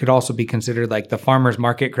it could also be considered like the farmer's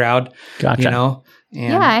market crowd, Gotcha.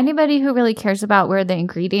 And anybody who really cares about where the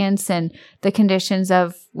ingredients and the conditions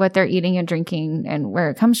of what they're eating and drinking and where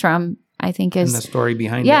it comes from, I think is... And the story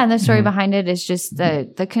behind it. Yeah, and the story behind it is just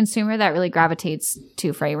the consumer that really gravitates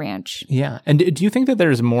to Frey Ranch. Yeah. And do you think that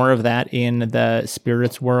there's more of that in the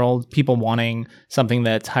spirits world? People wanting something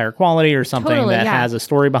that's higher quality or something that has a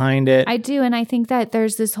story behind it? I do. And I think that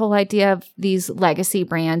there's this whole idea of these legacy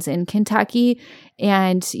brands in Kentucky.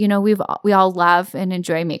 And, we all love and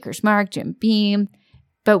enjoy Maker's Mark, Jim Beam,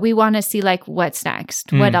 but we want to see what's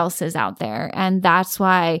next, what else is out there. And that's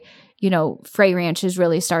why... Frey Ranch is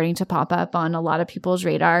really starting to pop up on a lot of people's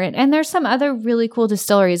radar. And there's some other really cool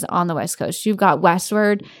distilleries on the West Coast. You've got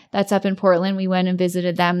Westward that's up in Portland. We went and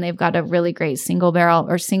visited them. They've got a really great single barrel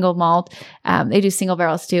or single malt. They do single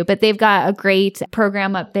barrels too, but they've got a great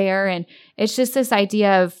program up there. And it's just this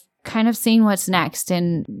idea of kind of seeing what's next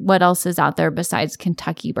and what else is out there besides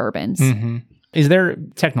Kentucky bourbons. Is there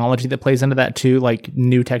technology that plays into that too, like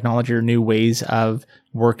new technology or new ways of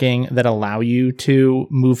working that allow you to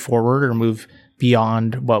move forward or move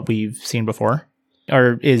beyond what we've seen before?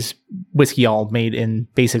 Or is whiskey all made in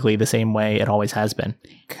basically the same way it always has been?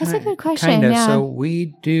 That's a good question. Kind of. Yeah. So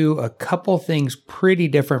we do a couple things pretty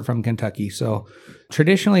different from Kentucky. So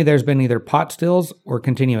traditionally, there's been either pot stills or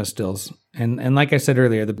continuous stills. And like I said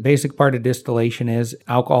earlier, the basic part of distillation is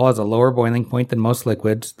alcohol has a lower boiling point than most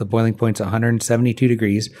liquids. The boiling point's 172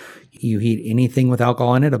 degrees. You heat anything with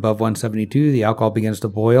alcohol in it above 172, the alcohol begins to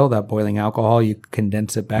boil. That boiling alcohol, you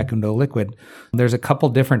condense it back into a liquid. There's a couple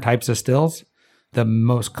different types of stills. The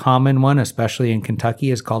most common one, especially in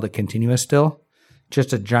Kentucky, is called a continuous still.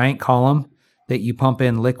 Just a giant column that you pump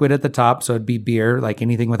in liquid at the top. So it'd be beer, like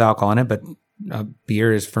anything with alcohol in it, but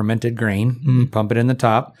beer is fermented grain. You pump it in the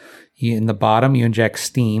top. In the bottom, you inject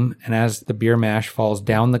steam. And as the beer mash falls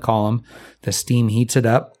down the column, the steam heats it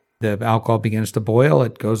up. The alcohol begins to boil.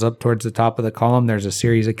 It goes up towards the top of the column. There's a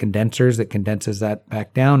series of condensers that condenses that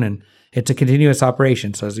back down. And it's a continuous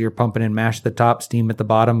operation. So as you're pumping in mash at the top, steam at the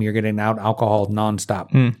bottom, you're getting out alcohol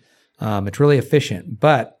nonstop. It's really efficient.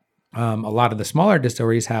 But a lot of the smaller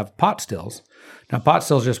distilleries have pot stills. Now, pot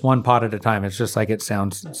stills just one pot at a time. It's just like it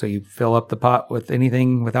sounds. So you fill up the pot with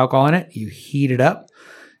anything with alcohol in it. You heat it up.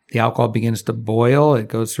 The alcohol begins to boil. It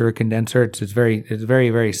goes through a condenser. It's very,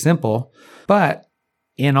 very simple. But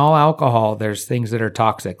in all alcohol, there's things that are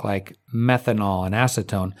toxic, like methanol and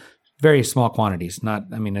acetone. Very small quantities.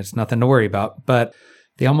 It's nothing to worry about, but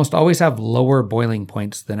they almost always have lower boiling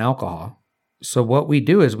points than alcohol. So what we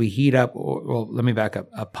do is we heat up, let me back up.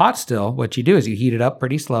 A pot still, what you do is you heat it up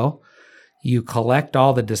pretty slow. You collect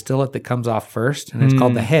all the distillate that comes off first, and it's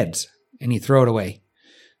called the heads, and you throw it away.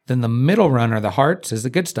 Then the middle run, or the hearts, is the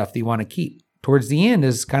good stuff that you want to keep. Towards the end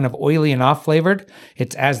is kind of oily and off-flavored.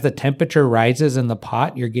 It's as the temperature rises in the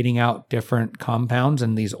pot, you're getting out different compounds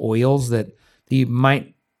and these oils that you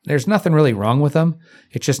might there's nothing really wrong with them.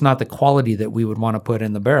 It's just not the quality that we would want to put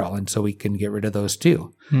in the barrel. And so we can get rid of those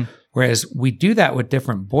too. Whereas we do that with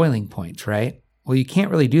different boiling points, right? Well, you can't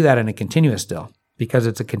really do that in a continuous still because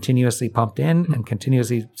it's a continuously pumped in and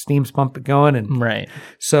continuously steam's pumped going. And Right.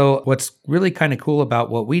 so what's really kind of cool about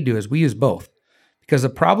what we do is we use both. Because the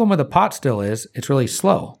problem with a pot still is it's really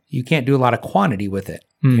slow. You can't do a lot of quantity with it.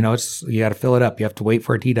 You know, you got to fill it up. You have to wait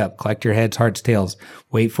for it to heat up, collect your heads, hearts, tails,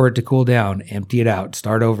 wait for it to cool down, empty it out,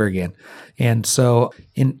 start over again. And so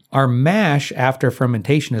in our mash after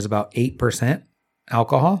fermentation is about 8%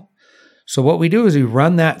 alcohol. So what we do is we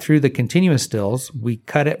run that through the continuous stills. We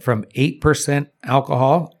cut it from 8%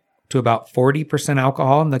 alcohol to about 40%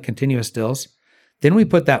 alcohol in the continuous stills. Then we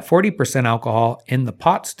put that 40% alcohol in the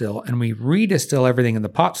pot still and we redistill everything in the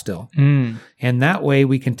pot still. And that way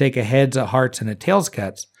we can take a heads, a hearts, and a tails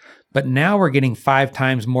cuts. But now we're getting 5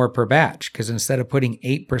 times more per batch because instead of putting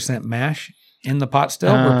 8% mash in the pot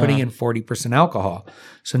still, we're putting in 40% alcohol.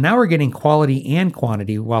 So now we're getting quality and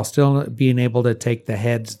quantity while still being able to take the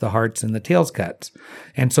heads, the hearts, and the tails cuts.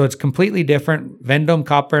 And so it's completely different. Vendome,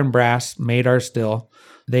 Copper, and Brass made our still.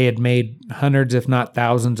 They had made hundreds, if not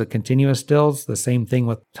thousands, of continuous stills. The same thing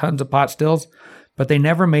with tons of pot stills, but they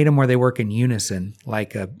never made them where they work in unison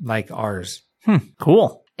like ours.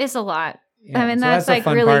 Cool. It's a lot. Yeah, I mean, so that's the like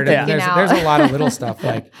fun really part. geeking out. There's a lot of little stuff.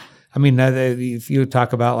 Like, I mean, if you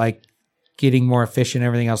talk about like getting more efficient and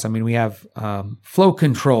everything else, I mean, we have flow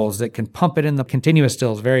controls that can pump it in the continuous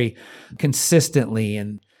stills very consistently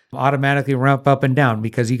and automatically ramp up and down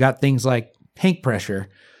because you got things like tank pressure.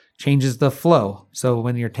 Changes the flow. So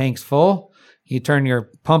when your tank's full, you turn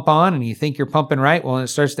your pump on and you think you're pumping right. Well, when it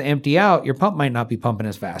starts to empty out, your pump might not be pumping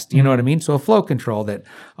as fast. You know what I mean? So a flow control that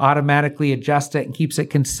automatically adjusts it and keeps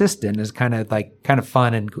it consistent is kind of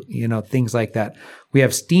fun and, you know, things like that. We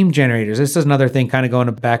have steam generators. This is another thing kind of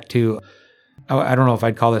going back to, I don't know if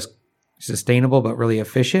I'd call this sustainable, but really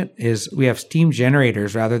efficient is we have steam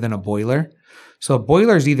generators rather than a boiler. So a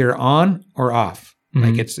boiler is either on or off.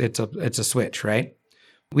 Like it's a switch, right?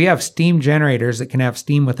 We have steam generators that can have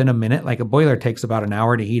steam within a minute. Like a boiler takes about an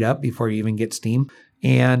hour to heat up before you even get steam.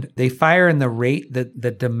 And they fire in the rate that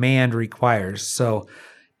the demand requires. So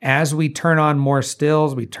as we turn on more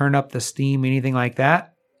stills, we turn up the steam, anything like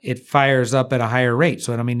that, it fires up at a higher rate.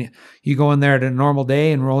 So, I mean, you go in there at a normal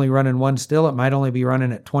day and we're only running one still, it might only be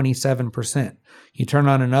running at 27%. You turn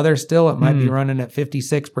on another still, it might be running at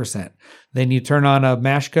 56%. Then you turn on a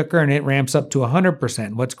mash cooker and it ramps up to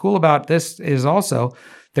 100%. What's cool about this is also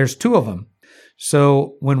there's 2 of them.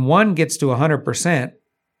 So when one gets to 100%,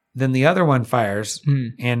 then the other one fires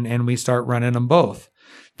and we start running them both.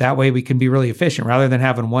 That way we can be really efficient. Rather than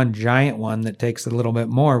having one giant one that takes a little bit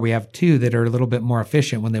more, we have 2 that are a little bit more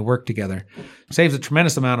efficient when they work together. It saves a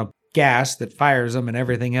tremendous amount of gas that fires them and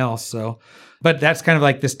everything else. So, but that's kind of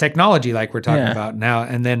like this technology like we're talking about now.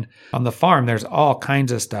 And then on the farm, there's all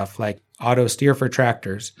kinds of stuff like auto steer for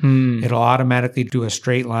tractors. It'll automatically do a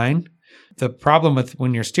straight line. The problem with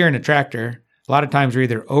when you're steering a tractor, a lot of times you're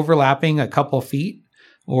either overlapping a couple feet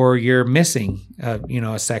or you're missing,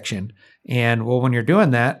 a section. And well, when you're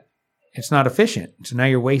doing that, it's not efficient. So now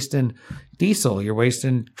you're wasting diesel. You're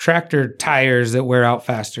wasting tractor tires that wear out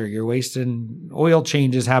faster. You're wasting oil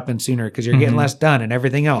changes happen sooner because you're getting less done and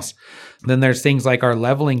everything else. Then there's things like our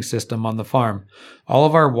leveling system on the farm. All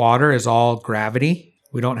of our water is all gravity.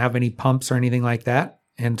 We don't have any pumps or anything like that.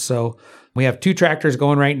 And so we have 2 tractors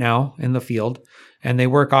going right now in the field, and they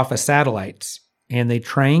work off of satellites. And they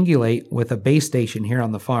triangulate with a base station here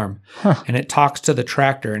on the farm. And it talks to the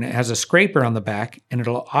tractor, and it has a scraper on the back, and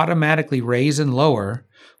it'll automatically raise and lower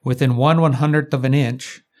within 1/100th of an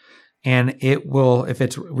inch. And it will, if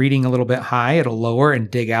it's reading a little bit high, it'll lower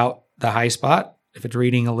and dig out the high spot. If it's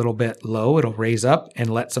reading a little bit low, it'll raise up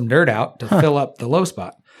and let some dirt out to fill up the low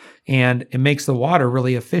spot. And it makes the water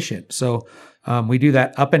really efficient. So we do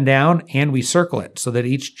that up and down, and we circle it so that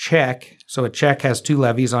each check, so a check has 2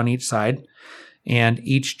 levees on each side. And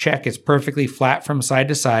each check is perfectly flat from side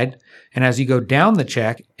to side. And as you go down the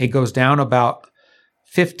check, it goes down about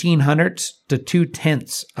 0.15 to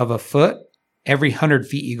 0.2 of a foot every 100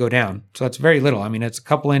 feet you go down. So that's very little. I mean, it's a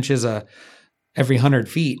couple inches every 100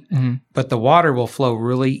 feet, but the water will flow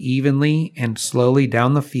really evenly and slowly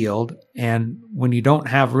down the field. And when you don't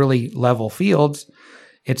have really level fields,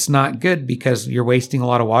 it's not good because you're wasting a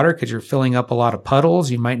lot of water because you're filling up a lot of puddles.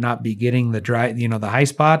 You might not be getting the dry, the high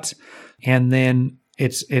spots. And then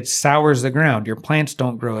it sours the ground. Your plants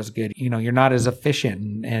don't grow as good. You're not as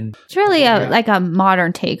efficient. And it's really like a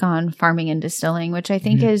modern take on farming and distilling, which I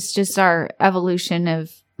think is just our evolution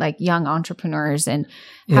of like young entrepreneurs and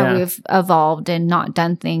how we've evolved and not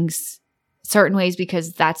done things certain ways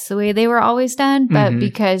because that's the way they were always done, but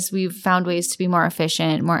because we've found ways to be more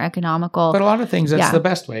efficient, more economical. But a lot of things, that's the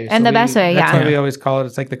best way. And the best way, That's why we always call it,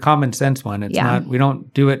 it's like the common sense one. It's not, we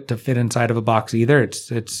don't do it to fit inside of a box either.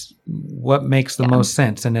 It's what makes the most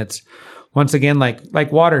sense. And it's, once again,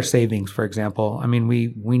 like water savings, for example. I mean,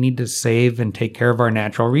 we need to save and take care of our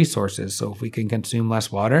natural resources. So if we can consume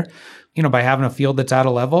less water, by having a field that's out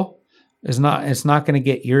of level, it's not going to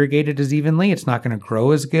get irrigated as evenly. It's not going to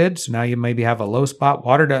grow as good. So now you maybe have a low spot.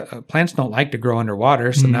 Plants don't like to grow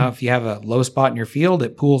underwater. So now if you have a low spot in your field,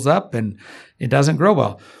 it pools up and it doesn't grow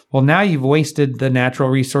well. Well, now you've wasted the natural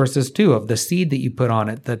resources too, of the seed that you put on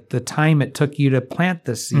it, the time it took you to plant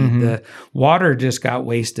the seed, the water just got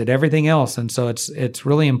wasted, everything else. And so it's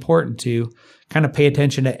really important to kind of pay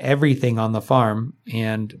attention to everything on the farm.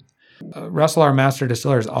 And Russell, our master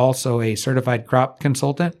distiller, is also a certified crop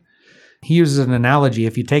consultant. He uses an analogy.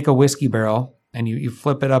 If you take a whiskey barrel and you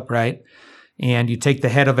flip it upright and you take the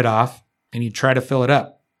head of it off and you try to fill it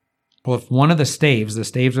up. Well, if one of the staves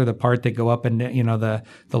are the part that go up and, the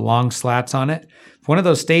long slats on it. If one of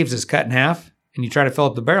those staves is cut in half and you try to fill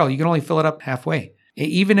up the barrel, you can only fill it up halfway.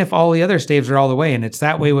 Even if all the other staves are all the way. And it's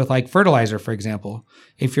that way with like fertilizer, for example.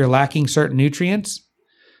 If you're lacking certain nutrients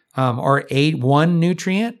or one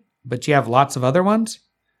nutrient, but you have lots of other ones,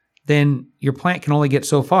 then your plant can only get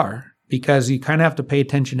so far. Because you kind of have to pay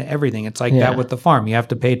attention to everything. It's like that with the farm. You have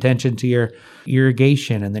to pay attention to your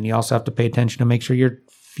irrigation, and then you also have to pay attention to make sure your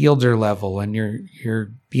fields are level and you're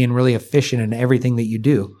being really efficient in everything that you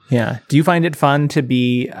do. Yeah. Do you find it fun to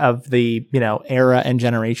be of the, era and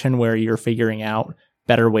generation where you're figuring out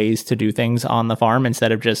better ways to do things on the farm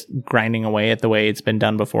instead of just grinding away at the way it's been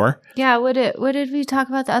done before? Yeah. What did we talk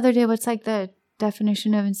about the other day? What's like the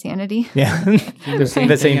definition of insanity? Yeah. the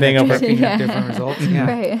same thing over different results. Yeah.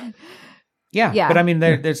 Right. Yeah. But I mean,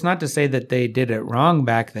 it's not to say that they did it wrong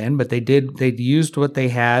back then, but they used what they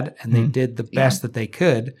had and they did the best that they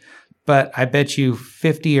could. But I bet you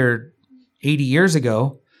 50 or 80 years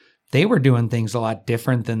ago, they were doing things a lot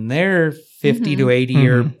different than their 50 to 80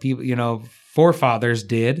 year people, forefathers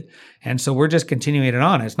did. And so we're just continuing it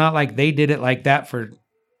on. It's not like they did it like that for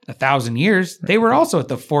 1,000 years. They were also at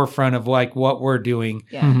the forefront of like what we're doing.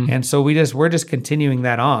 Yeah. And so we're just continuing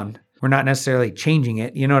that on. We're not necessarily changing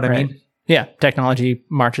it. You know what I mean? Yeah, technology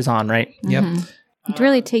marches on, right? Yep. It's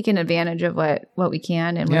really taking advantage of what we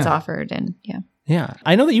can and what's offered, and Yeah.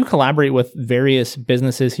 I know that you collaborate with various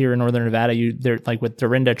businesses here in Northern Nevada. They're like with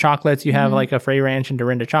Dorinda Chocolates, you have like a Frey Ranch and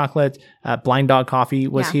Dorinda Chocolates. Blind Dog Coffee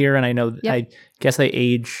was here, and I know, I guess they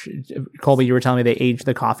age, Colby, you were telling me they age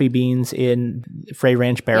the coffee beans in Frey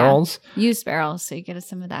Ranch barrels. Yeah. Used barrels, so you get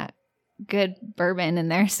some of that good bourbon in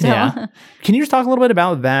there still. Yeah. Can you just talk a little bit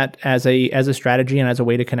about that as a strategy and as a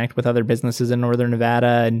way to connect with other businesses in Northern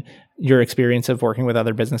Nevada and your experience of working with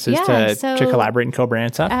other businesses to collaborate and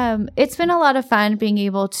co-brand stuff? It's been a lot of fun being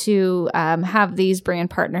able to have these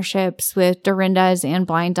brand partnerships with Dorinda's and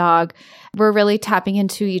Blind Dog. We're really tapping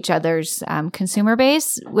into each other's consumer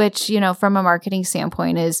base, which, from a marketing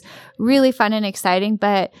standpoint is really fun and exciting.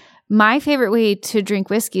 But my favorite way to drink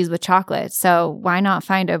whiskey is with chocolate. So why not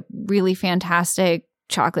find a really fantastic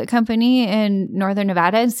chocolate company in Northern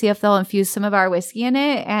Nevada and see if they'll infuse some of our whiskey in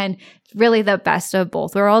it, and really the best of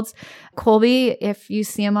both worlds. Colby, if you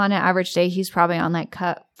see him on an average day, he's probably on like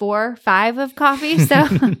cup 4, 5 of coffee. So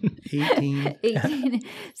 18.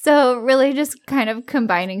 So really just kind of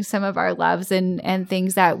combining some of our loves and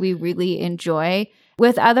things that we really enjoy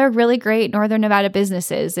with other really great Northern Nevada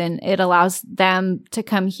businesses. And it allows them to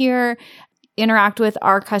come here, interact with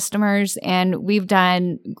our customers. And we've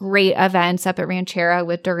done great events up at Ranchera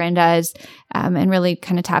with Dorinda's and really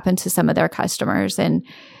kind of tap into some of their customers. And,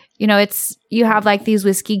 you have like these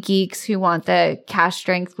whiskey geeks who want the cash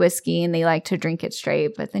strength whiskey and they like to drink it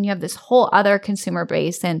straight. But then you have this whole other consumer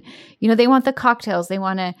base and, they want the cocktails. They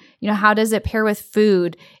want to, how does it pair with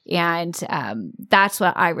food? And that's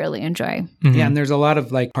what I really enjoy. Mm-hmm. Yeah. And there's a lot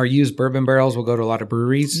of like our used bourbon barrels will go to a lot of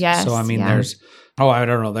breweries. Yes. So, there's, I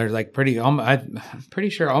don't know. There's like I'm pretty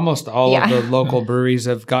sure almost all of the local breweries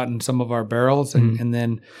have gotten some of our barrels. And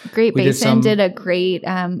then Great Basin did a great,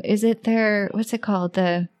 is it what's it called?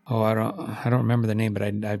 I don't remember the name, but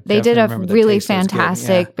they did a really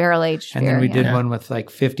fantastic barrel aged beer. And then we did one with like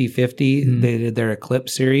 50-50. Mm-hmm. They did their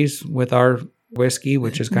Eclipse series with our whiskey,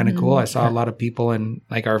 which is kind of cool. I saw a lot of people and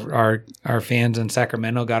like our fans in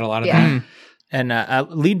Sacramento got a lot of that. And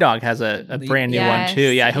Lead Dog has a brand new one too.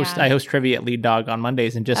 Yeah, I host trivia at Lead Dog on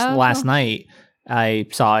Mondays, and just last night I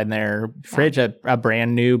saw in their fridge a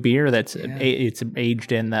brand new beer that's it's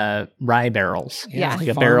aged in the rye barrels. Yeah. It's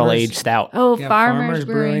like a barrel aged stout. Oh, Farmers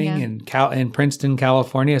Brewing in Princeton,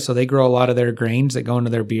 California. So they grow a lot of their grains that go into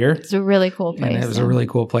their beer. It's a really cool place. And it was a really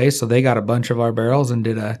cool place. So they got a bunch of our barrels and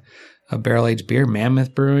did a barrel aged beer.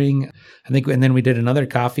 Mammoth Brewing, I think, and then we did another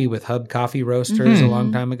coffee with Hub Coffee Roasters a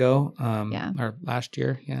long time ago. Or last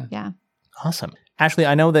year. Yeah. Awesome. Ashley,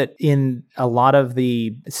 I know that in a lot of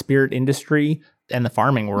the spirit industry and the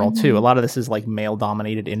farming world too, a lot of this is like male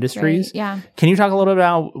dominated industries. Right, yeah. Can you talk a little bit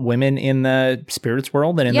about women in the spirits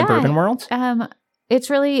world and in the bourbon world? It's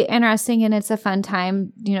really interesting, and it's a fun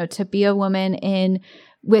time, to be a woman in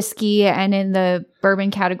whiskey and in the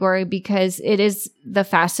bourbon category, because it is the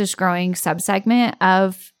fastest growing subsegment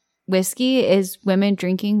of whiskey is women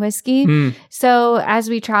drinking whiskey. So as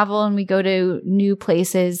we travel and we go to new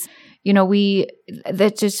places,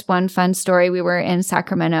 that's just one fun story. We were in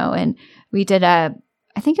Sacramento and we did I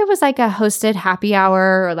think it was like a hosted happy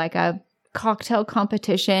hour or like a cocktail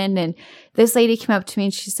competition. And this lady came up to me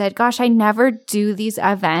and she said, gosh, I never do these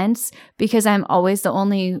events because I'm always the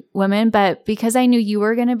only woman, but because I knew you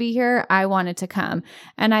were going to be here, I wanted to come.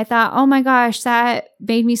 And I thought, oh my gosh, that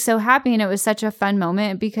made me so happy. And it was such a fun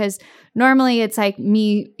moment because normally it's like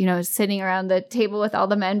me, sitting around the table with all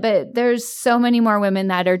the men, but there's so many more women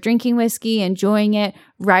that are drinking whiskey, enjoying it,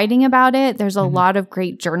 writing about it. There's a lot of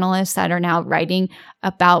great journalists that are now writing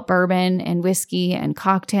about bourbon and whiskey and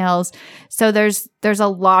cocktails. So there's a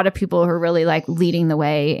lot of people who are really like leading the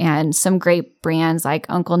way, and some great brands like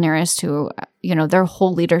Uncle Nearest, who, their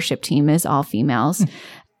whole leadership team is all females.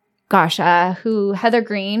 Gosh, Heather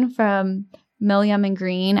Green from Milliam and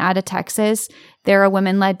Green out of Texas. They're a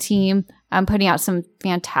women-led team putting out some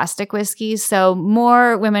fantastic whiskeys. So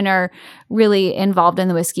more women are really involved in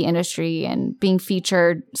the whiskey industry and being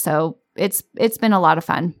featured. So it's been a lot of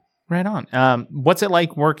fun. Right on. What's it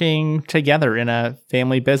like working together in a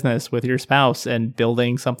family business with your spouse and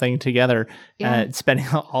building something together, spending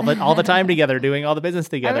all the time together, doing all the business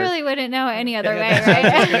together? I really wouldn't know any other way,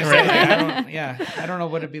 right? I don't know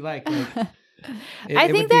what it'd be like. I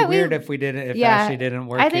think that weird if we didn't, if Ashley didn't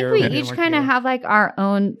work here. I think we each kind of have like our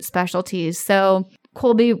own specialties. So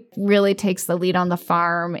Colby really takes the lead on the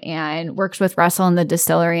farm and works with Russell in the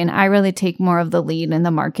distillery. And I really take more of the lead in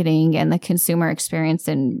the marketing and the consumer experience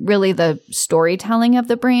and really the storytelling of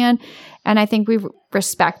the brand. And I think we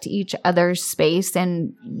respect each other's space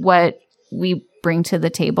and what we bring to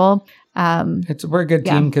the table. We're a good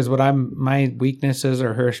team because my weaknesses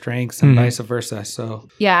are her strengths and vice versa. So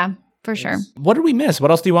yeah. For sure. What did we miss? What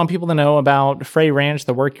else do you want people to know about Frey Ranch,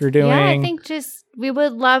 the work you're doing? Yeah, I think we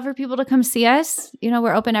would love for people to come see us.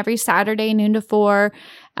 We're open every Saturday, noon to 4.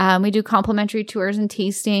 We do complimentary tours and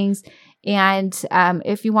tastings. And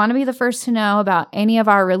if you want to be the first to know about any of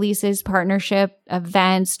our releases, partnership,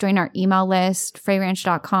 events, join our email list,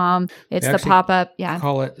 freyranch.com. It's the pop-up. Yeah.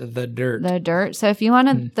 Call it the dirt. The dirt. So if you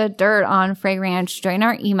want the dirt on Frey Ranch, join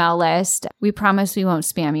our email list. We promise we won't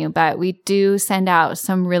spam you, but we do send out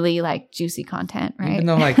some really like juicy content, right? Even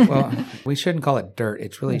though we shouldn't call it dirt.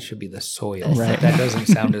 It really should be the soil. Right. That doesn't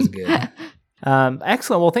sound as good.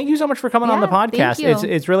 Excellent. Well, thank you so much for coming on the podcast. Thank you.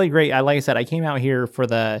 It's really great. Like I said, I came out here for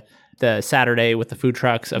the Saturday with the food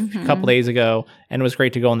trucks a couple days ago, and it was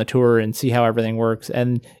great to go on the tour and see how everything works.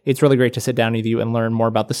 And it's really great to sit down with you and learn more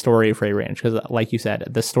about the story of Frey Ranch, because like you said,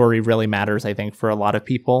 the story really matters, I think, for a lot of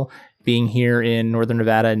people being here in Northern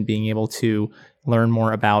Nevada and being able to learn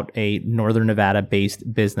more about a Northern Nevada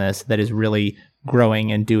based business that is really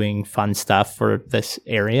growing and doing fun stuff for this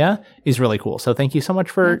area is really cool. So thank you so much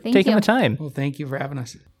for taking the time. Well, thank you for having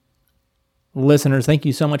us. Listeners, thank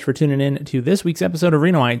you so much for tuning in to this week's episode of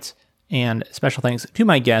Renoites. And special thanks to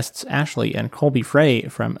my guests, Ashley and Colby Frey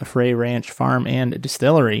from Frey Ranch Farm and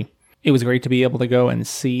Distillery. It was great to be able to go and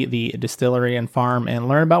see the distillery and farm and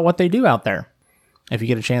learn about what they do out there. If you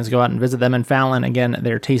get a chance to go out and visit them in Fallon, again,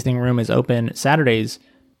 their tasting room is open Saturdays.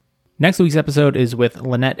 Next week's episode is with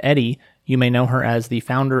Lynette Eddy. You may know her as the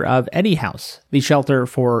founder of Eddy House, the shelter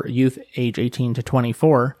for youth age 18 to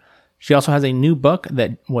 24. She also has a new book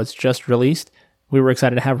that was just released. We were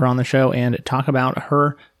excited to have her on the show and talk about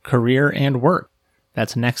her career and work.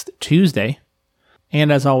 That's next Tuesday.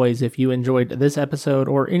 And as always, if you enjoyed this episode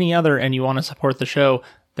or any other and you want to support the show,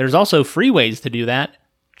 there's also free ways to do that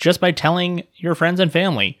just by telling your friends and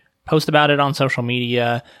family. Post about it on social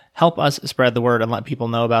media, help us spread the word and let people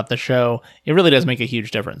know about the show. It really does make a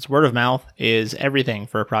huge difference. Word of mouth is everything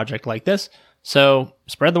for a project like this, so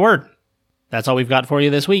spread the word. That's all we've got for you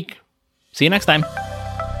this week. See you next time.